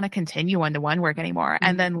if I want to continue one-to-one work anymore.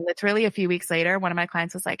 And then literally a few weeks later, one of my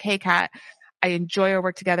clients was like, hey, Kat, I enjoy our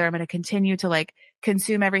work together. I'm going to continue to like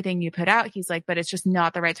consume everything you put out. He's like, but it's just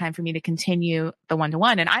not the right time for me to continue the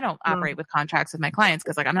one-to-one. And I don't operate with contracts with my clients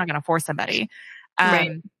because like, I'm not going to force somebody.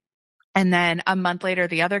 And then a month later,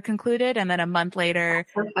 the other concluded. And then a month later,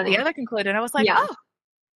 the other concluded. And I was like, oh,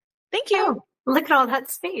 thank you. Oh, look at all that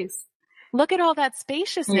space. Look at all that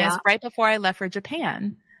spaciousness right before I left for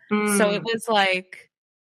Japan. So it was like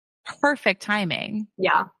perfect timing.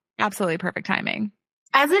 Yeah. Absolutely perfect timing.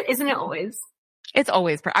 Isn't it always? It's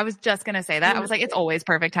always, I was just going to say that. I was like, it's always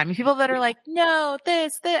perfect timing. People that are like, no,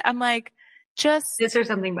 this, I'm like, just. This or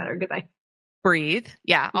something better. Goodbye. Breathe.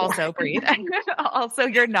 Yeah. Also breathe. Also,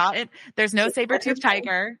 there's no saber-toothed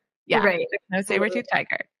tiger. Yeah. Right. There's no saber-toothed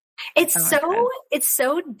tiger. It's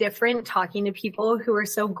so different talking to people who are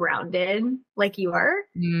so grounded like you are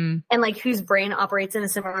and like whose brain operates in a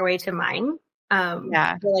similar way to mine.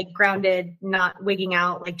 They're like grounded, not wigging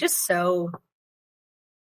out, like just so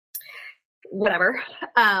whatever.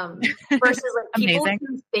 Versus like people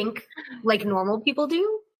who think like normal people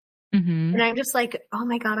do. And I'm just like, oh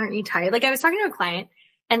my God, aren't you tired? Like I was talking to a client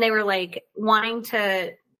and they were like wanting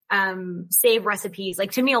to save recipes,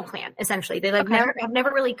 like to meal plan, essentially. They like have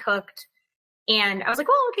never really cooked. And I was like,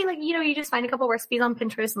 well, okay, like, you know, you just find a couple recipes on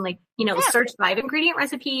Pinterest and like, you know, search 5 ingredient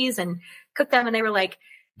recipes and cook them. And they were like,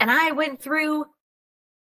 and I went through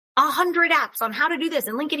 100 apps on how to do this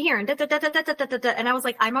and link it here and and I was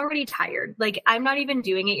like, I'm already tired. Like, I'm not even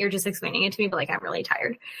doing it. You're just explaining it to me, but like, I'm really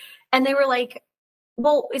tired. And they were like,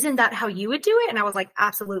 well, isn't that how you would do it? And I was like,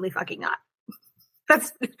 absolutely fucking not.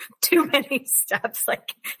 That's too many steps.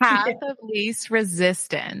 Like path of least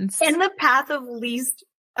resistance. And the path of least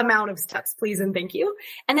amount of steps, please and thank you.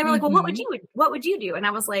 And they were like, well, what would you do? And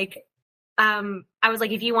I was like,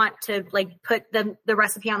 if you want to like put the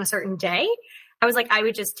recipe on a certain day, I was like, I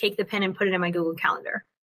would just take the pen and put it in my Google Calendar.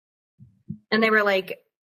 And they were like,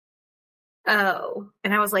 oh.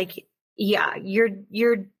 And I was like, yeah,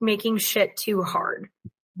 you're making shit too hard.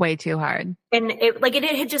 Way too hard. And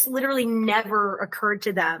it had just literally never occurred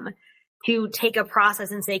to them to take a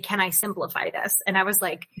process and say, can I simplify this? And I was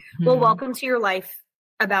like, well, welcome to your life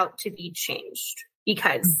about to be changed,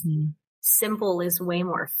 because simple is way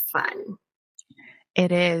more fun.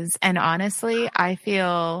 It is. And honestly, I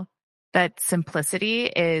feel that simplicity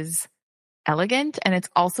is elegant, and it's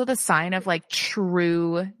also the sign of like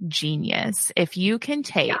true genius. If you can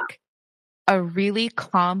take a really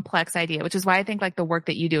complex idea, which is why I think like the work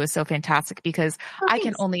that you do is so fantastic, because I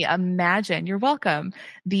can only imagine, you're welcome,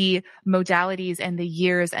 the modalities and the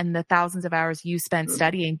years and the thousands of hours you spent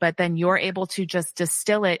studying, but then you're able to just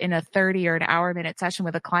distill it in a 30 or an hour minute session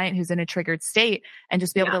with a client who's in a triggered state and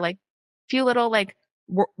just be able to like few little like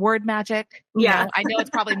word magic. You know? I know it's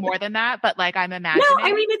probably more than that, but like I'm imagining. No,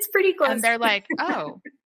 I mean, it's pretty close. And they're like,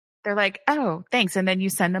 oh, thanks. And then you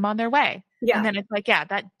send them on their way. Yeah. And then it's like,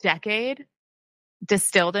 that decade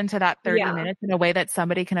distilled into that 30 minutes in a way that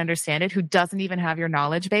somebody can understand it who doesn't even have your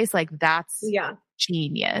knowledge base, like that's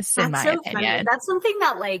genius in my opinion. Funny. That's something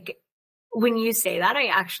that like, when you say that, I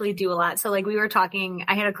actually do a lot. So like we were talking,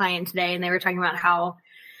 I had a client today and they were talking about how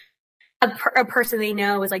a person they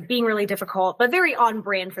know is like being really difficult, but very on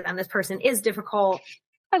brand for them. This person is difficult.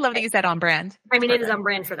 I love that you said on brand. I mean, it is on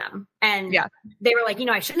brand for them. And they were like, you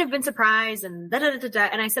know, I shouldn't have been surprised and da, da, da, da, da.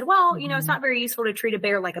 And I said, well, you know, it's not very useful to treat a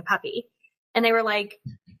bear like a puppy. And they were like,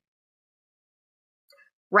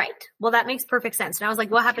 right. Well, that makes perfect sense. And I was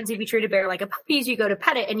like, what happens if you treat a bear like a puppy? Is you go to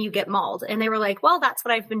pet it and you get mauled. And they were like, well, that's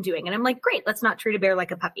what I've been doing. And I'm like, great, let's not treat a bear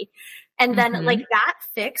like a puppy. And then like that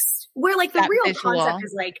fixed where like the real concept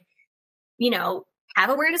is like, you know, have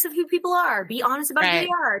awareness of who people are, be honest about who they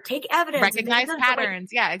are, take evidence, recognize patterns.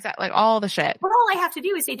 Like, yeah, exactly. Like all the shit. But all I have to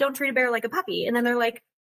do is say, don't treat a bear like a puppy. And then they're like,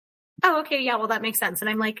 oh, okay. Yeah. Well, that makes sense. And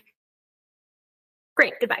I'm like,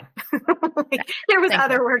 great. Goodbye. There was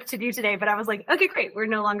other work to do today, but I was like, okay, great. We're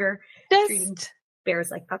no longer treating bears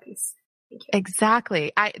like puppies. Thank you.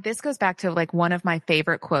 Exactly. This goes back to like one of my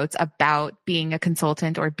favorite quotes about being a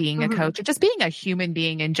consultant or being a coach or just being a human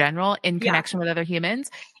being in general in connection with other humans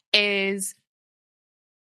is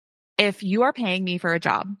if you are paying me for a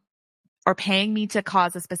job or paying me to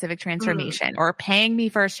cause a specific transformation or paying me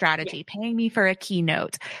for a strategy, paying me for a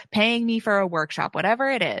keynote, paying me for a workshop, whatever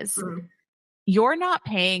it is, you're not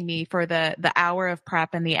paying me for the hour of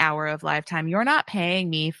prep and the hour of lifetime. You're not paying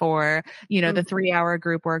me for, you know, the 3-hour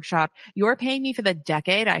group workshop. You're paying me for the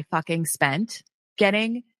decade I fucking spent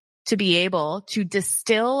getting to be able to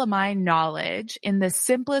distill my knowledge in the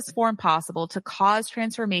simplest form possible to cause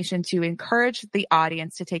transformation, to encourage the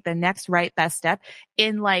audience to take the next right best step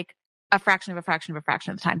in like a fraction of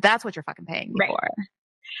the time. That's what you're fucking paying me for.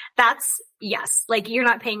 That's yes. Like you're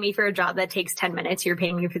not paying me for a job that takes 10 minutes. You're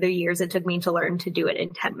paying me for the years it took me to learn to do it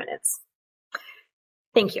in 10 minutes.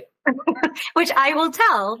 Thank you. Which I will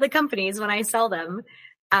tell the companies when I sell them,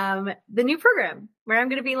 the new program where I'm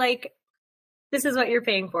going to be like, this is what you're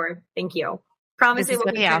paying for. Thank you. Promise it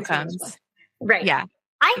will be outcomes. Right. Yeah.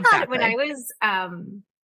 I thought when I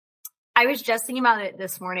was just thinking about it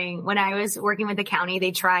this morning when I was working with the county,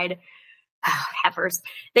 they tried heifers.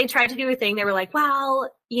 They tried to do a thing. They were like, well,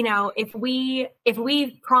 you know, if we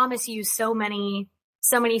promise you so many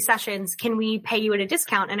sessions, can we pay you at a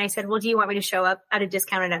discount? And I said, well, do you want me to show up at a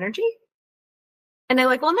discounted energy? And they're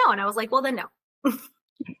like, well, no. And I was like, well, then no.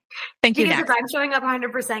 Thank you. Because if I'm showing up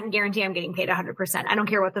 100%, guarantee I'm getting paid 100%. I don't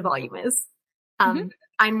care what the volume is. I'm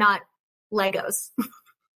not Legos.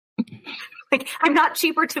 Like I'm not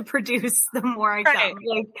cheaper to produce the more I come.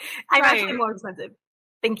 Like I'm actually more expensive.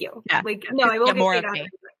 Thank you. Yeah. Like no, I will get more paid of me.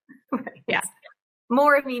 Yeah.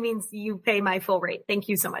 More of me means you pay my full rate. Thank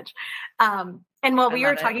you so much. And while we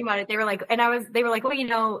were talking about it, they were like, they were like, well, you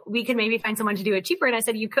know, we can maybe find someone to do it cheaper. And I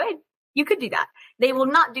said, you could do that. They will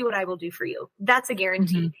not do what I will do for you. That's a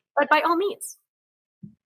guarantee. But by all means.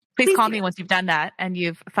 Please call me once you've done that and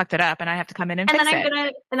you've fucked it up and I have to come in and fix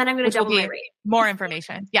it. And then I'm going to double my rate. More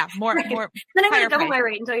information. Yeah. More. Then I'm going to double my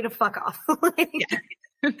rate and tell you to fuck off.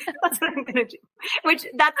 That's what I'm going to do. Which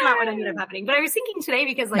that's not what ended up happening. But I was thinking today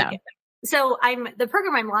because so the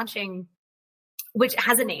program I'm launching, which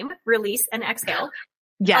has a name, Release and Exhale.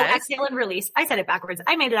 Yes. Oh, exhale and release. I said it backwards.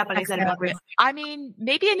 I made it up and I said it backwards. I mean,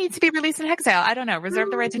 maybe it needs to be release and exhale. I don't know.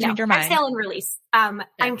 Reserve the right to change your mind. Exhale and release. I'm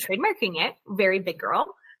trademarking it. Very big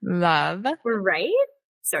girl. Love. Right?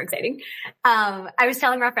 So exciting. I was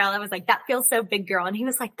telling Raphael, I was like, that feels so big girl. And he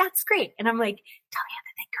was like, that's great. And I'm like, tell me I'm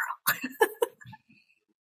a big girl.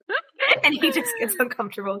 And he just gets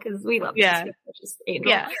uncomfortable because we love yeah.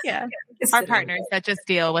 Yeah. Our partners that just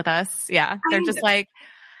deal with us. Yeah. They're just like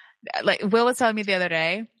Will was telling me the other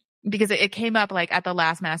day, because it came up like at the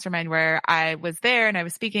last mastermind where I was there and I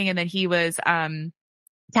was speaking and then he was,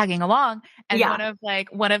 tagging along and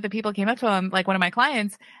one of the people came up to him, like one of my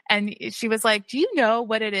clients, and she was like, do you know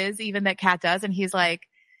what it is even that Kat does? And he's like,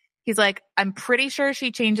 I'm pretty sure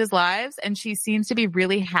she changes lives and she seems to be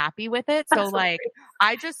really happy with it. So like,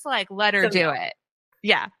 I just like let her do it.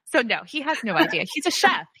 Yeah. So no, he has no idea. He's a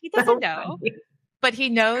chef. He doesn't know, but he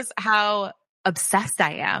knows how obsessed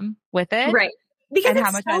I am with it. Right. Because and it's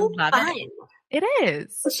how much so I love fun. It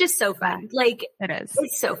is. It's just so fun. Like it is.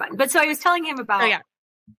 It's so fun. But so I was telling him about,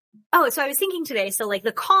 so I was thinking today, so like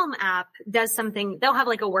the Calm app does something, they'll have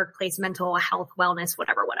like a workplace mental health, wellness,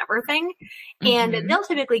 whatever thing. And they'll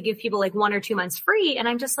typically give people like 1 or 2 months free. And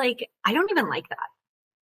I'm just like, I don't even like that.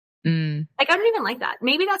 Like, I don't even like that.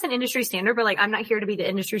 Maybe that's an industry standard, but like, I'm not here to be the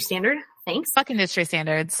industry standard. Thanks. Fuck industry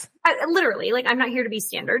standards. Literally, like, I'm not here to be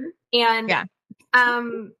standard. And,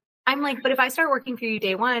 I'm like, but if I start working for you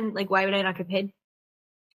day one, like, why would I not get paid?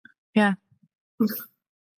 Yeah.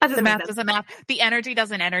 The math doesn't math. The energy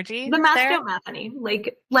doesn't energy. The math don't math any.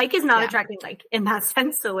 Like is not attracting like in that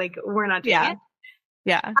sense. So like we're not doing it.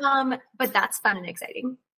 Yeah. But that's fun and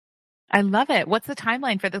exciting. I love it. What's the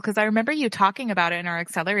timeline for this? Because I remember you talking about it in our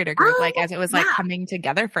accelerator group, like as it was like coming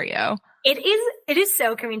together for you. It is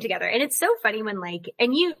so coming together. And it's so funny when like,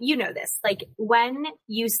 and you know this, like when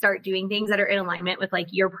you start doing things that are in alignment with like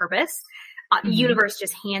your purpose, universe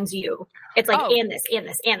just hands you. It's like, and this.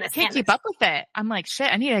 I can't keep up with it. I'm like,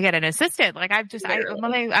 shit, I need to get an assistant. Like I'm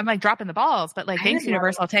like dropping the balls, but like, thanks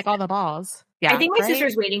universe, I'll take all the balls. Yeah. I think my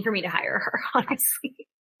sister's waiting for me to hire her, honestly.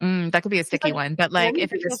 That could be a sticky one, but like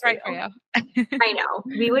if it feels right for you. I know.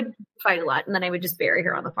 We would fight a lot and then I would just bury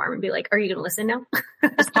her on the farm and be like, are you going to listen now?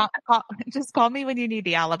 just call me when you need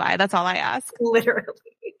the alibi. That's all I ask. Literally.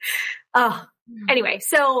 Anyway,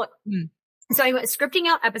 so I'm scripting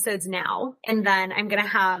out episodes now, and then I'm going to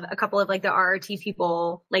have a couple of like the RRT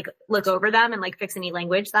people like look over them and like fix any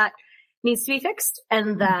language that needs to be fixed,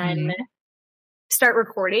 and then start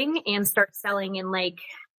recording and start selling in like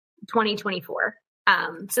 2024.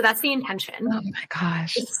 So that's the intention. Oh my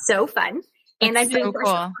gosh. It's so fun. And I'm doing first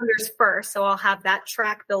responders first, so I'll have that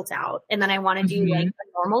track built out. And then I want to do like a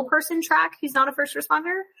normal person track who's not a first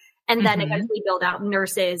responder, and then eventually build out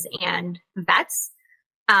nurses and vets.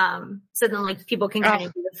 So then like people can kind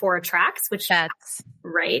of do the 4 tracks, which that's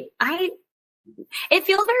right. It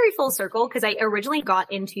feels very full circle because I originally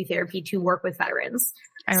got into therapy to work with veterans.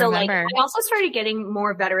 I also started getting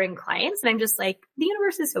more veteran clients, and I'm just like, the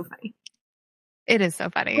universe is so funny. It is so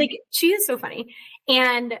funny. Like, she is so funny.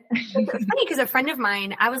 And it's funny because a friend of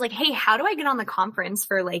mine, I was like, hey, how do I get on the conference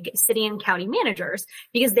for like city and county managers?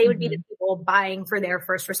 Because they would be the people buying for their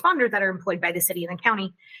first responders that are employed by the city and the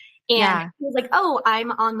county. And he was like, oh,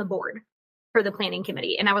 I'm on the board for the planning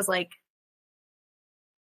committee. And I was like,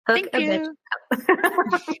 hook a bitch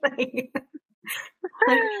up. like,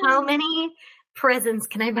 how many prisons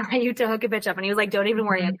can I buy you to hook a bitch up? And he was like, don't even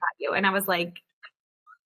worry, I've got you. And I was like,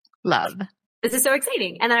 love. This is so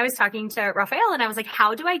exciting. And then I was talking to Raphael and I was like,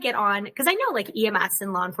 how do I get on? Cause I know like EMS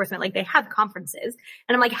and law enforcement, like they have conferences,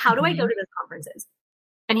 and I'm like, how do I go to those conferences?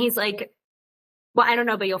 And he's like, well, I don't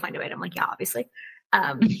know, but you'll find a way. And I'm like, yeah, obviously.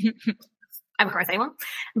 Of course I won't.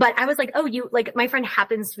 But I was like, oh, you like my friend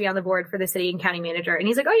happens to be on the board for the city and county manager. And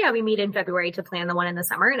he's like, oh yeah, we meet in February to plan the one in the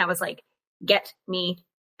summer. And I was like, get me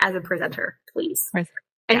as a presenter, please. And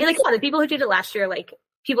he's like, yeah, the people who did it last year, like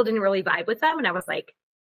people didn't really vibe with them. And I was like,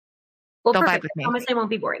 well, they'll perfect. Vibe with me. I promise I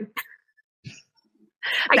won't be boring.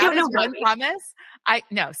 I don't know. One promise.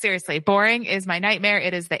 No, seriously. Boring is my nightmare.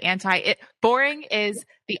 It is the boring is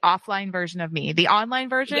the offline version of me. The online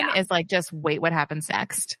version is like, just wait what happens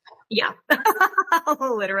next. Yeah.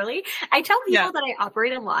 Literally. I tell people that I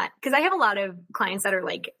operate a lot because I have a lot of clients that are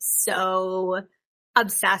like so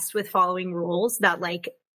obsessed with following rules that like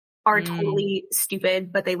are totally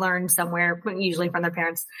stupid, but they learned somewhere, usually from their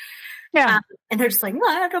parents. Yeah. And they're just like, no,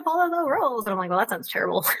 I have to follow the rules. And I'm like, well, that sounds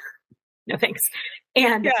terrible. No, thanks.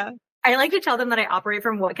 And I like to tell them that I operate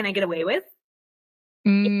from what can I get away with?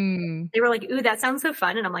 They were like, ooh, that sounds so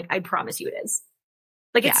fun. And I'm like, I promise you it is.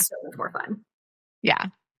 Like, it's so much more fun. Yeah.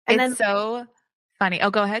 And it's so funny. Oh,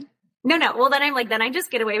 go ahead. No. Well, then I'm like, then I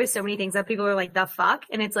just get away with so many things that people are like, the fuck?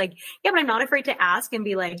 And it's like, yeah, but I'm not afraid to ask and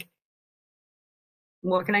be like,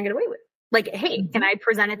 what can I get away with? Like, hey, can I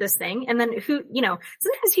present this thing? And then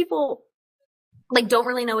sometimes people like don't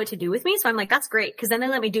really know what to do with me. So I'm like, that's great. Cause then they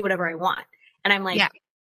let me do whatever I want. And I'm like,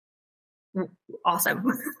 awesome.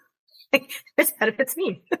 This benefits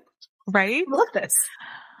me. Right? I love this.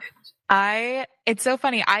 It's so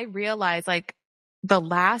funny. I realized like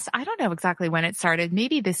I don't know exactly when it started,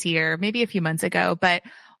 maybe this year, maybe a few months ago, but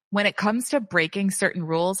when it comes to breaking certain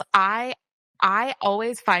rules, I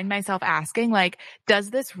always find myself asking, like,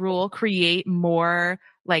 does this rule create more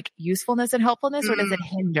like usefulness and helpfulness or does it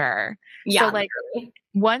hinder? Yeah. So like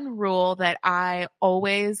one rule that I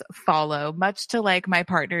always follow, much to like my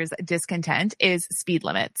partner's discontent, is speed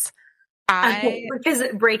limits. Because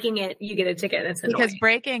breaking it, you get a ticket. It's annoying. Because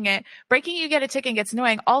breaking you get a ticket gets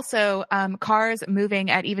annoying. Also, cars moving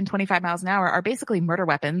at even 25 miles an hour are basically murder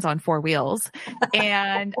weapons on 4 wheels.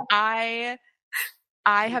 And I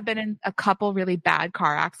have been in a couple really bad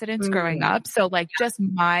car accidents growing up. So like just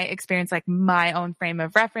my experience, like my own frame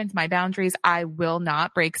of reference, my boundaries, I will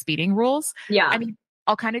not break speeding rules. Yeah. I mean,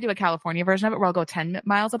 I'll kind of do a California version of it where I'll go 10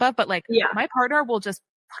 miles above, but like my partner will just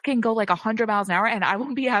fucking go like 100 miles an hour and I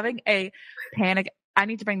will be having a panic. I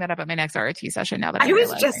need to bring that up at my next ROT session now that I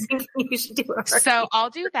was just thinking you should do it. So I'll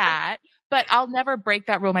do that, but I'll never break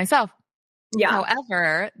that rule myself. Yeah.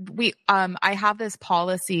 However, I have this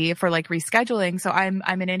policy for like rescheduling. So I'm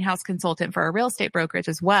an in-house consultant for a real estate brokerage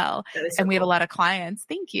as well. That is so And we have a cool. lot of clients.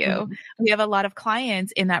 Thank you. Mhm. We have a lot of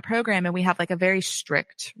clients in that program, and we have like a very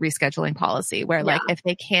strict rescheduling policy where like if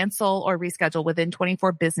they cancel or reschedule within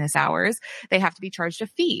 24 business hours, they have to be charged a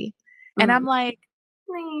fee. And I'm like,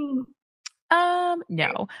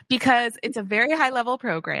 no, because it's a very high level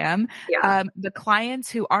program. Yeah. The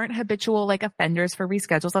clients who aren't habitual like offenders for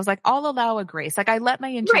reschedules, I was like, I'll allow a grace. Like I let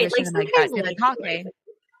my intuition and my gut do the talking.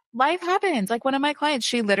 Life happens. Like one of my clients,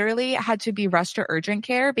 she literally had to be rushed to urgent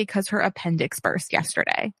care because her appendix burst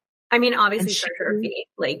yesterday. I mean, obviously charge her a fee.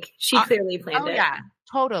 Like she clearly planned it. Yeah,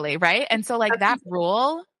 totally. Right. And so like that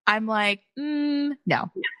rule, I'm like,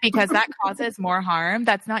 no, because that causes more harm.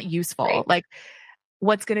 That's not useful. Right. Like,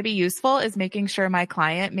 what's going to be useful is making sure my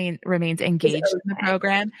client remains engaged in the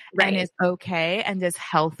program and is okay and is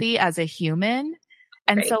healthy as a human.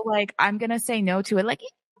 And so like, I'm going to say no to it, like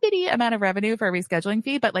bitty amount of revenue for a rescheduling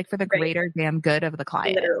fee, but like for the greater damn good of the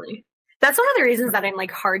client. Literally. That's one of the reasons that I'm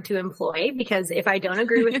like hard to employ, because if I don't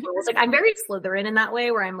agree with rules, like I'm very Slytherin in that way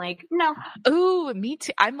where I'm like, no. Ooh, me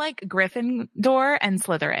too. I'm like Gryffindor and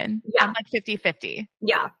Slytherin. Yeah. I'm like 50-50.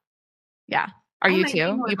 Yeah. Yeah. Are you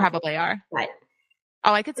too? You probably are. But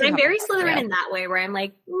oh, I could see. I'm very Slytherin in that way where I'm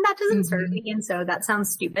like, that doesn't serve me. And so that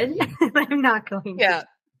sounds stupid. I'm not going to. Yeah.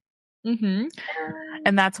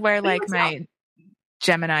 And that's where like my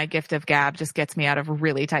Gemini gift of gab just gets me out of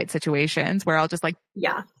really tight situations where I'll just like,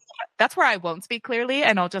 that's where I won't speak clearly.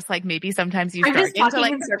 And I'll just like, maybe sometimes use jargon to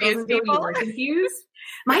like confuse people. Confused.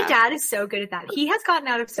 My dad is so good at that. He has gotten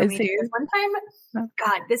out of so many things. One time,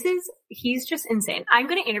 God, he's just insane. I'm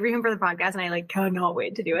going to interview him for the podcast and I like cannot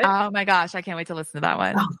wait to do it. Oh my gosh. I can't wait to listen to that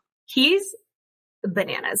one. Oh, he's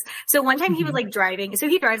bananas. So one time he was like driving. So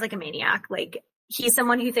he drives like a maniac. Like he's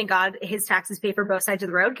someone who, thank God, his taxes pay for both sides of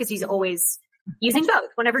the road because he's always using both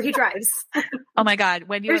whenever he drives. Oh my God.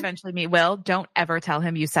 When you eventually meet Will, don't ever tell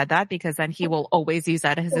him you said that, because then he will always use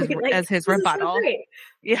that as his rebuttal. So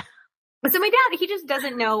yeah. So my dad, he just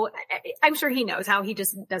doesn't know. I'm sure he knows how, he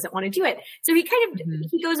just doesn't want to do it. So he kind of,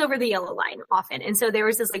 he goes over the yellow line often. And so there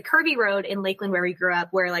was this like curvy road in Lakeland where we grew up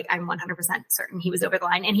where like I'm 100% certain he was over the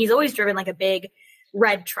line, and he's always driven like a big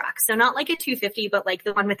red truck. So not like a 250, but like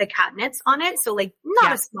the one with the cabinets on it. So like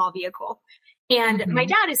not a small vehicle. And my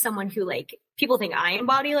dad is someone who like, people think I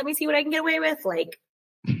embody, let me see what I can get away with. Like,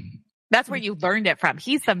 that's where you learned it from.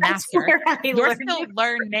 He's the master. You're still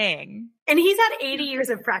learning. And he's had 80 years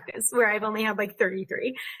of practice where I've only had like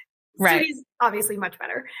 33. Right. So he's obviously much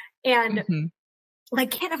better. And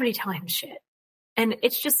like, can't nobody tell him shit. And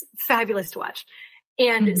it's just fabulous to watch.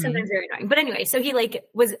 And sometimes very annoying. But anyway, so he like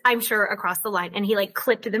was, I'm sure, across the line, and he like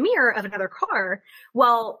clipped the mirror of another car.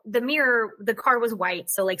 Well, the car was white.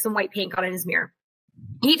 So like some white paint got in his mirror.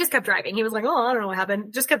 He just kept driving. He was like, oh, I don't know what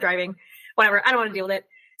happened. Just kept driving. Whatever. I don't want to deal with it.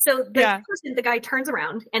 So the guy turns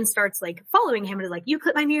around and starts like following him and is like, you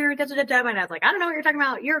clipped my mirror. Da, da, da, da. And I was like, I don't know what you're talking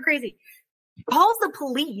about. You're crazy. Calls the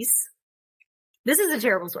police. This is a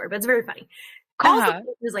terrible story, but it's very funny. Calls the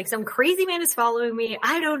police, is like, some crazy man is following me.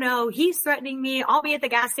 I don't know. He's threatening me. I'll be at the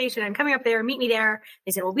gas station. I'm coming up there. Meet me there.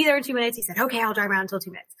 They said, we'll be there in 2 minutes. He said, okay, I'll drive around until 2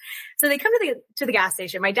 minutes. So they come to the gas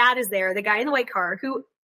station. My dad is there. The guy in the white car who,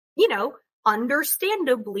 you know,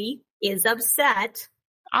 understandably is upset.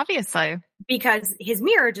 Obviously. Because his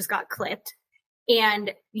mirror just got clipped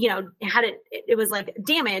and, you know, it was like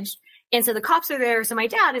damaged. And so the cops are there. So my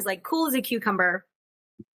dad is like cool as a cucumber,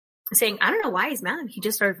 saying, I don't know why he's mad. He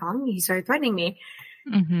just started following me. He started threatening me.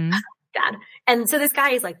 Dad. And so this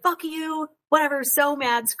guy is like, fuck you, whatever, so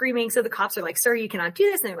mad, screaming. So the cops are like, sir, you cannot do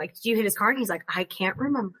this. And they're like, did you hit his car? And he's like, I can't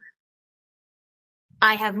remember.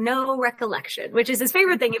 I have no recollection, which is his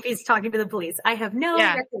favorite thing if he's talking to the police. I have no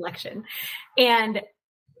recollection. And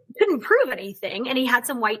couldn't prove anything. And he had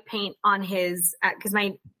some white paint on his, cause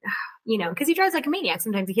he drives like a maniac.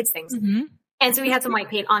 Sometimes he hits things. And so he had some white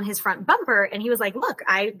paint on his front bumper, and he was like, look,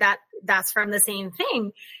 that's from the same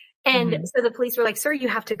thing. And so the police were like, sir, you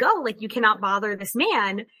have to go. Like, you cannot bother this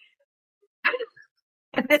man.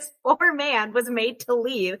 And this poor man was made to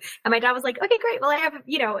leave. And my dad was like, okay, great. Well, I have,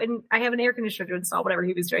 and I have an air conditioner to install, whatever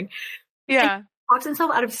he was doing. Yeah. And he talks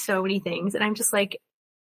himself out of so many things. And I'm just like,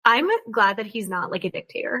 I'm glad that he's not like a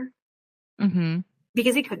dictator.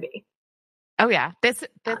 Because he could be. Oh yeah. This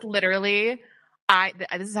literally,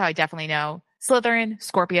 this is how I definitely know. Slytherin,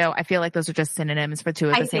 Scorpio, I feel like those are just synonyms for two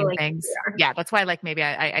of the same things. Yeah, that's why like maybe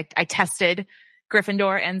I tested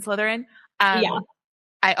Gryffindor and Slytherin.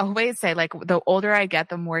 I always say like the older I get,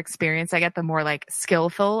 the more experience I get, the more like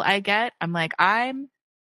skillful I get. I'm like, I'm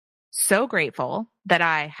so grateful that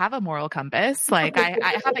I have a moral compass. Like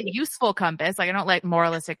I have a useful compass. Like I don't let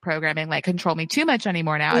moralistic programming like control me too much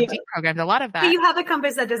anymore now. I've deprogrammed a lot of that. But you have a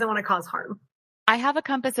compass that doesn't want to cause harm. I have a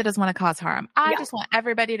compass that doesn't want to cause harm. I just want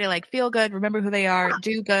everybody to like feel good, remember who they are,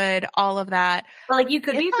 do good, all of that. But like you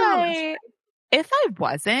could be if I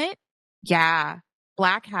wasn't,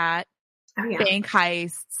 black hat, bank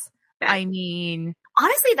heists. I mean,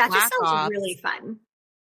 honestly, that just sounds really fun.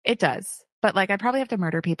 It does. But like, I probably have to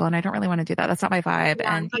murder people and I don't really want to do that. That's not my vibe.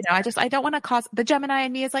 Yeah, and you know, I don't want to cause the Gemini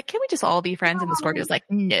in me is like, can we just all be friends? And the Scorpio is like,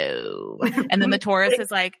 no. And then the Taurus is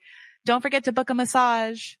like, don't forget to book a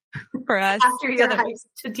massage for us. After your heist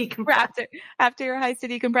to decompress. After your heist to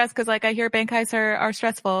decompress. Cause like I hear bank heists are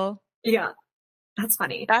stressful. Yeah. That's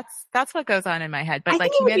funny. That's what goes on in my head. But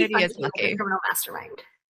like humanity is lucky. Criminal mastermind.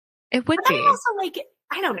 It would be. Also like,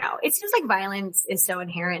 I don't know. It seems like violence is so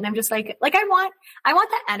inherent. And I'm just like I want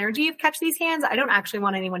the energy of catch these hands. I don't actually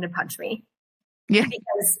want anyone to punch me. Yeah.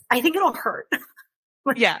 Because I think it'll hurt.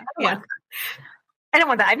 Yeah. I don't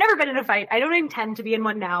want that. I've never been in a fight. I don't intend to be in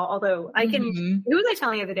one now, although I can, who was I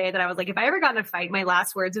telling the other day that I was like, if I ever got in a fight, my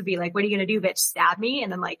last words would be like, what are you going to do, bitch? Stab me?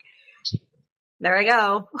 And then like, there I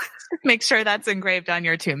go. Make sure that's engraved on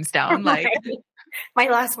your tombstone. Like my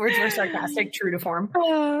last words were sarcastic, true to form.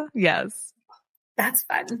 Yes. That's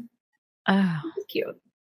fun. Oh. That's cute.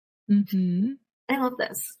 Mm-hmm. I love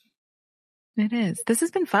this. It is. This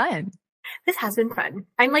has been fun. This has been fun.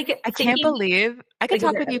 I'm like, I can't believe I could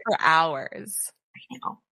talk with you for hours. I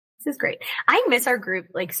know. This is great. I miss our group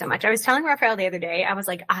like so much. I was telling Raphael the other day, I was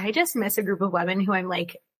like, I just miss a group of women who I'm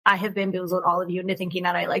like, I have bamboozled all of you into thinking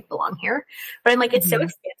that I like belong here. But I'm like, it's so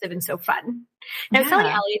expansive and so fun. And I was telling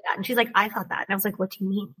Allie that and she's like, I thought that. And I was like, what do you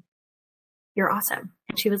mean? You're awesome.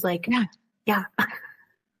 And she was like, yeah.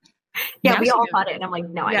 We all thought it. And I'm like,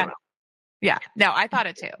 no, I don't know. Yeah. No, I thought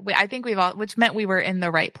it too. I think we've all, which meant we were in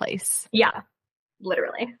the right place. Yeah.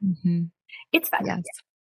 Literally. Mm-hmm. It's fun. Yes.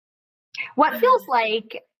 What feels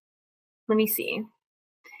like, let me see.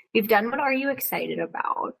 We've done what are you excited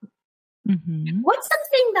about? Mm-hmm. What's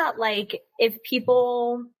something that like, if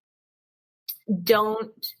people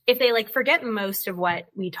if they like forget most of what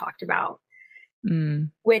we talked about,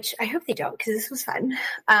 which I hope they don't because this was fun.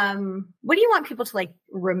 What do you want people to like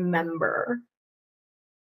remember?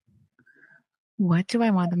 What do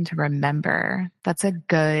I want them to remember? That's a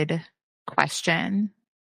good question.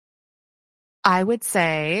 I would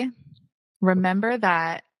say, remember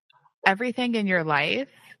that everything in your life,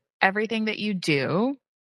 everything that you do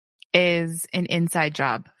is an inside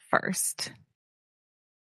job first.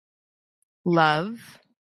 Love,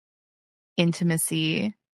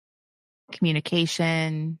 intimacy,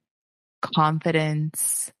 communication,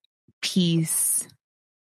 confidence, peace.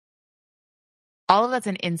 All of that's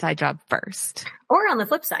an inside job first. Or on the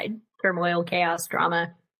flip side, turmoil, chaos,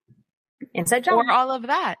 drama, inside job. Or all of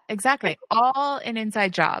that. Exactly. All an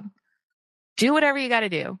inside job. Do whatever you got to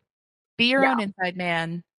do. Be your own inside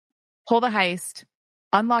man. Pull the heist.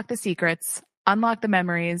 Unlock the secrets. Unlock the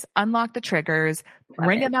memories. Unlock the triggers.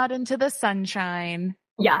 Bring them out into the sunshine.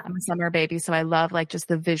 Yeah. I'm a summer baby, so I love like just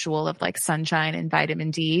the visual of like sunshine and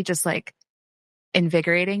vitamin D, just like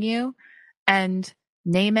invigorating you. And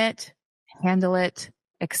name it, handle it,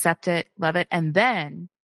 accept it, love it, and then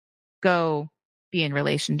go be in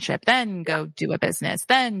relationship, then go do a business,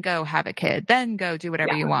 then go have a kid, then go do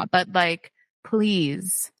whatever you want. But like,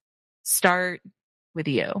 please start with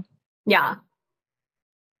you. Yeah.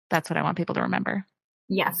 That's what I want people to remember.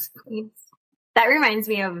 Yes, please. That reminds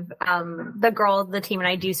me of the team and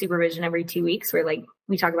I do supervision every 2 weeks where like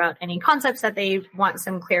we talk about any concepts that they want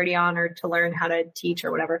some clarity on or to learn how to teach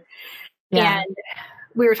or whatever. Yeah. And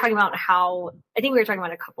we were talking about I think we were talking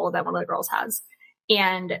about a couple that one of the girls has.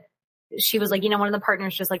 And she was like, one of the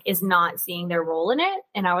partners just like is not seeing their role in it.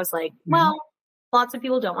 And I was like, well, lots of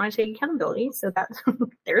people don't want to take accountability. So that's,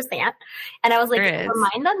 there's that. And I was like,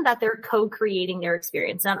 remind them that they're co-creating their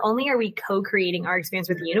experience. Not only are we co-creating our experience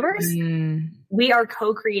with the universe, we are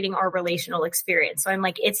co-creating our relational experience. So I'm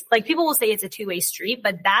like, it's like people will say it's a two-way street,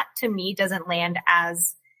 but that to me doesn't land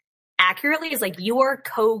as accurately as like you are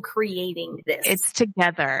co-creating this. It's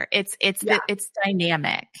together. It's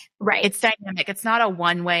dynamic. Right. It's dynamic. It's not a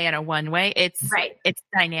one way and a one way. It's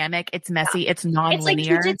dynamic. It's messy. It's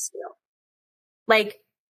non-linear. It's like jiu-jitsu. Like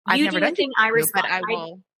I've you never do done a thing, I respond. but I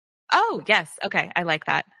will. Oh yes. Okay. I like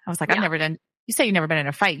that. I was like, I've never done, you say you've never been in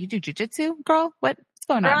a fight. You do jujitsu, girl? What's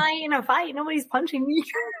going on? I ain't in a fight. Nobody's punching me.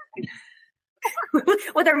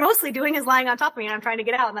 What they're mostly doing is lying on top of me and I'm trying to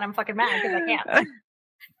get out and then I'm fucking mad because I can't.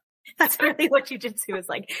 That's really what jujitsu is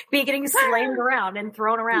like. Me getting slammed around and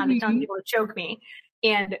thrown around and telling people to choke me.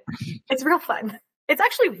 And it's real fun. It's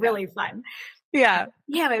actually really fun. Yeah.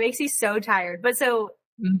 Yeah, it makes you so tired. But so,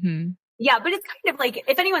 Mm-hmm. yeah, but it's kind of like,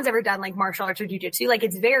 if anyone's ever done like martial arts or jujitsu, like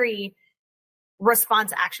it's very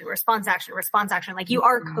response, action, response, action, response, action. Like you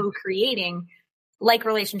are co-creating like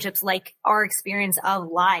relationships, like our experience of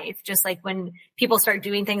life. Just like when people start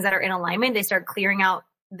doing things that are in alignment, they start clearing out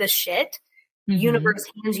the shit. Universe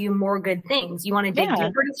hands you more good things. You want to dig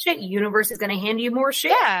deeper into shit, universe is going to hand you more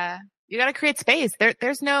shit. Yeah. You got to create space.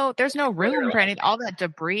 There's no room for any, all that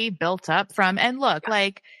debris built up from, and look,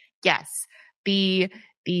 like, yes, the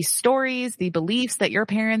stories, the beliefs that your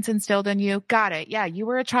parents instilled in you. Got it. Yeah. You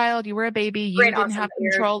were a child. You were a baby. You didn't have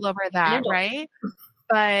control over that. Right.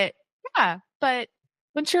 But yeah, but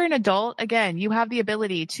once you're an adult, again, you have the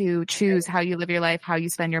ability to choose how you live your life, how you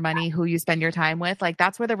spend your money, who you spend your time with. Like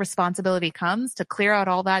that's where the responsibility comes, to clear out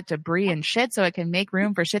all that debris and shit so it can make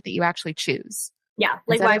room for shit that you actually choose. Yeah.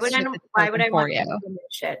 Like why would I want to do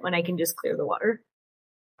shit when I can just clear the water?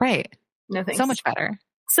 Right. No thanks. So much better.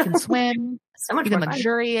 You can swim. So much you can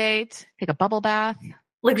luxuriate, take a bubble bath.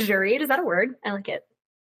 Luxuriate, is that a word? I like it.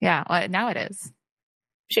 Yeah, well, now it is.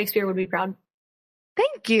 Shakespeare would be proud.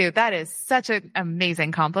 Thank you. That is such an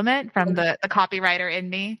amazing compliment from the copywriter in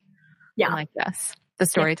me. Yeah. I'm like, yes, the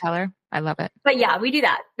storyteller. Yeah. I love it. But yeah, we do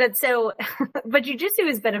that. But jujitsu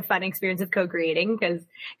has been a fun experience of co-creating because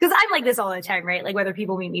I'm like this all the time, right? Like whether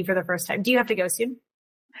people meet me for the first time. Do you have to go soon?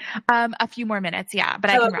 A few more minutes. Yeah, but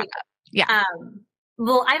I can wrap up. Yeah.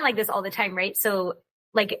 Well, I'm like this all the time, right? So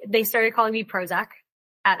like they started calling me Prozac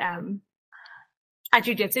at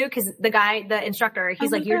jujitsu because the instructor,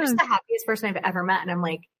 he's like, you're just the happiest person I've ever met. And I'm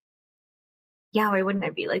like, yeah, why wouldn't I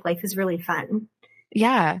be? Like life is really fun.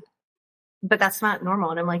 Yeah. But that's not normal.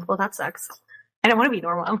 And I'm like, well, that sucks. I don't want to be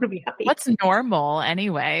normal. I want to be happy. What's normal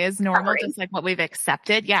anyway? Is normal just like what we've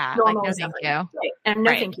accepted? Yeah. Normal, like, no, thank you. Right. And no,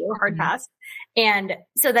 thank you. Hard pass. And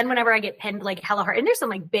so then whenever I get pinned like hella hard, and there's some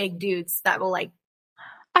like big dudes that will like,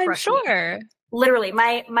 I'm sure. Me. Literally,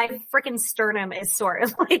 my freaking sternum is sore.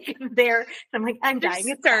 Like there, I'm like, I'm dying.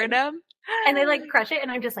 Your sternum. And they like crush it, and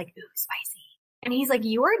I'm just like, ooh, spicy. And he's like,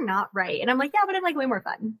 you are not right. And I'm like, yeah, but I'm like way more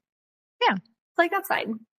fun. Yeah, it's like that's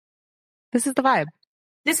fine. This is the vibe.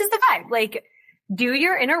 This is the vibe. Like, do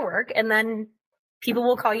your inner work, and then people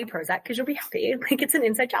will call you Prozac because you'll be happy. Like it's an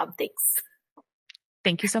inside job. Thanks.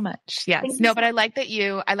 Thank you so much. Yes. No, but I like that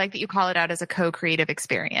you call it out as a co-creative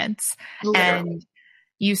experience. Literally. And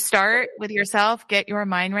you start with yourself, get your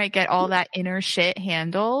mind right, get all that inner shit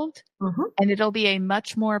handled, and it'll be a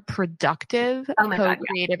much more productive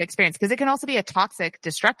co-creative experience. Because it can also be a toxic,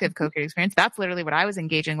 destructive co-creative experience. That's literally what I was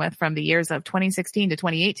engaging with from the years of 2016 to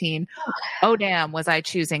 2018. Oh, damn, was I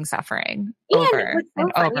choosing suffering over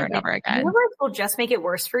and over and over again. Universe will just make it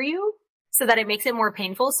worse for you so that it makes it more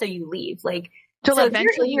painful so you leave. Like, till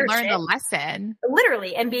eventually you learn the lesson.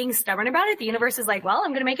 Literally. And being stubborn about it, the universe is like, well,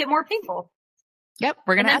 I'm going to make it more painful. Yep,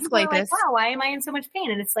 we're going to escalate this. Like, wow, why am I in so much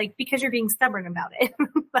pain? And it's like, because you're being stubborn about it.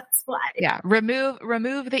 That's why. Yeah, remove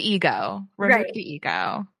the ego. Remove the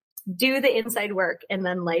ego. Do the inside work and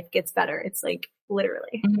then life gets better. It's like,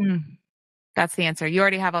 literally. Mm-hmm. That's the answer. You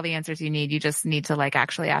already have all the answers you need. You just need to like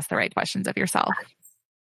actually ask the right questions of yourself.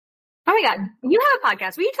 Oh my God. You have a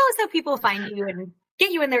podcast. Will you tell us how people find you and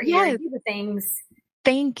get you in their ear and do the things?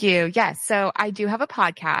 Thank you. Yes. So I do have a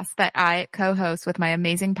podcast that I co-host with my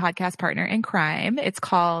amazing podcast partner in crime. It's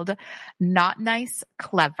called Not Nice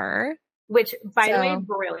Clever. Which, by the way,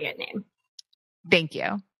 brilliant name. Thank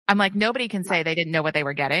you. I'm like, nobody can say they didn't know what they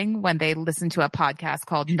were getting when they listened to a podcast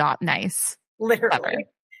called Not Nice. Literally.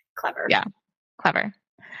 Clever. Yeah. Clever.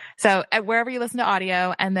 So wherever you listen to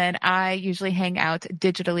audio, and then I usually hang out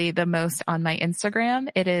digitally the most on my Instagram.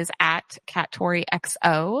 It is at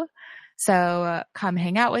CatTorreXO. So come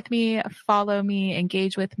hang out with me, follow me,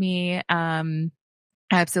 engage with me. I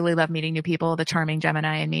absolutely love meeting new people. The charming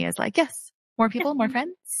Gemini in me is like, yes, more people, more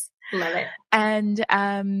friends. Love it. And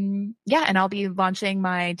and I'll be launching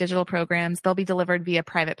my digital programs. They'll be delivered via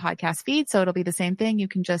private podcast feed. So it'll be the same thing. You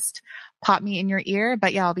can just pop me in your ear.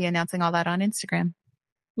 But yeah, I'll be announcing all that on Instagram.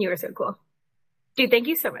 You are so cool. Dude, thank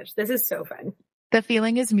you so much. This is so fun. The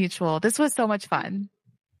feeling is mutual. This was so much fun.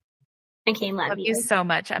 Okay, love you so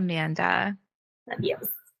much, Amanda. Love you.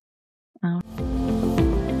 Oh.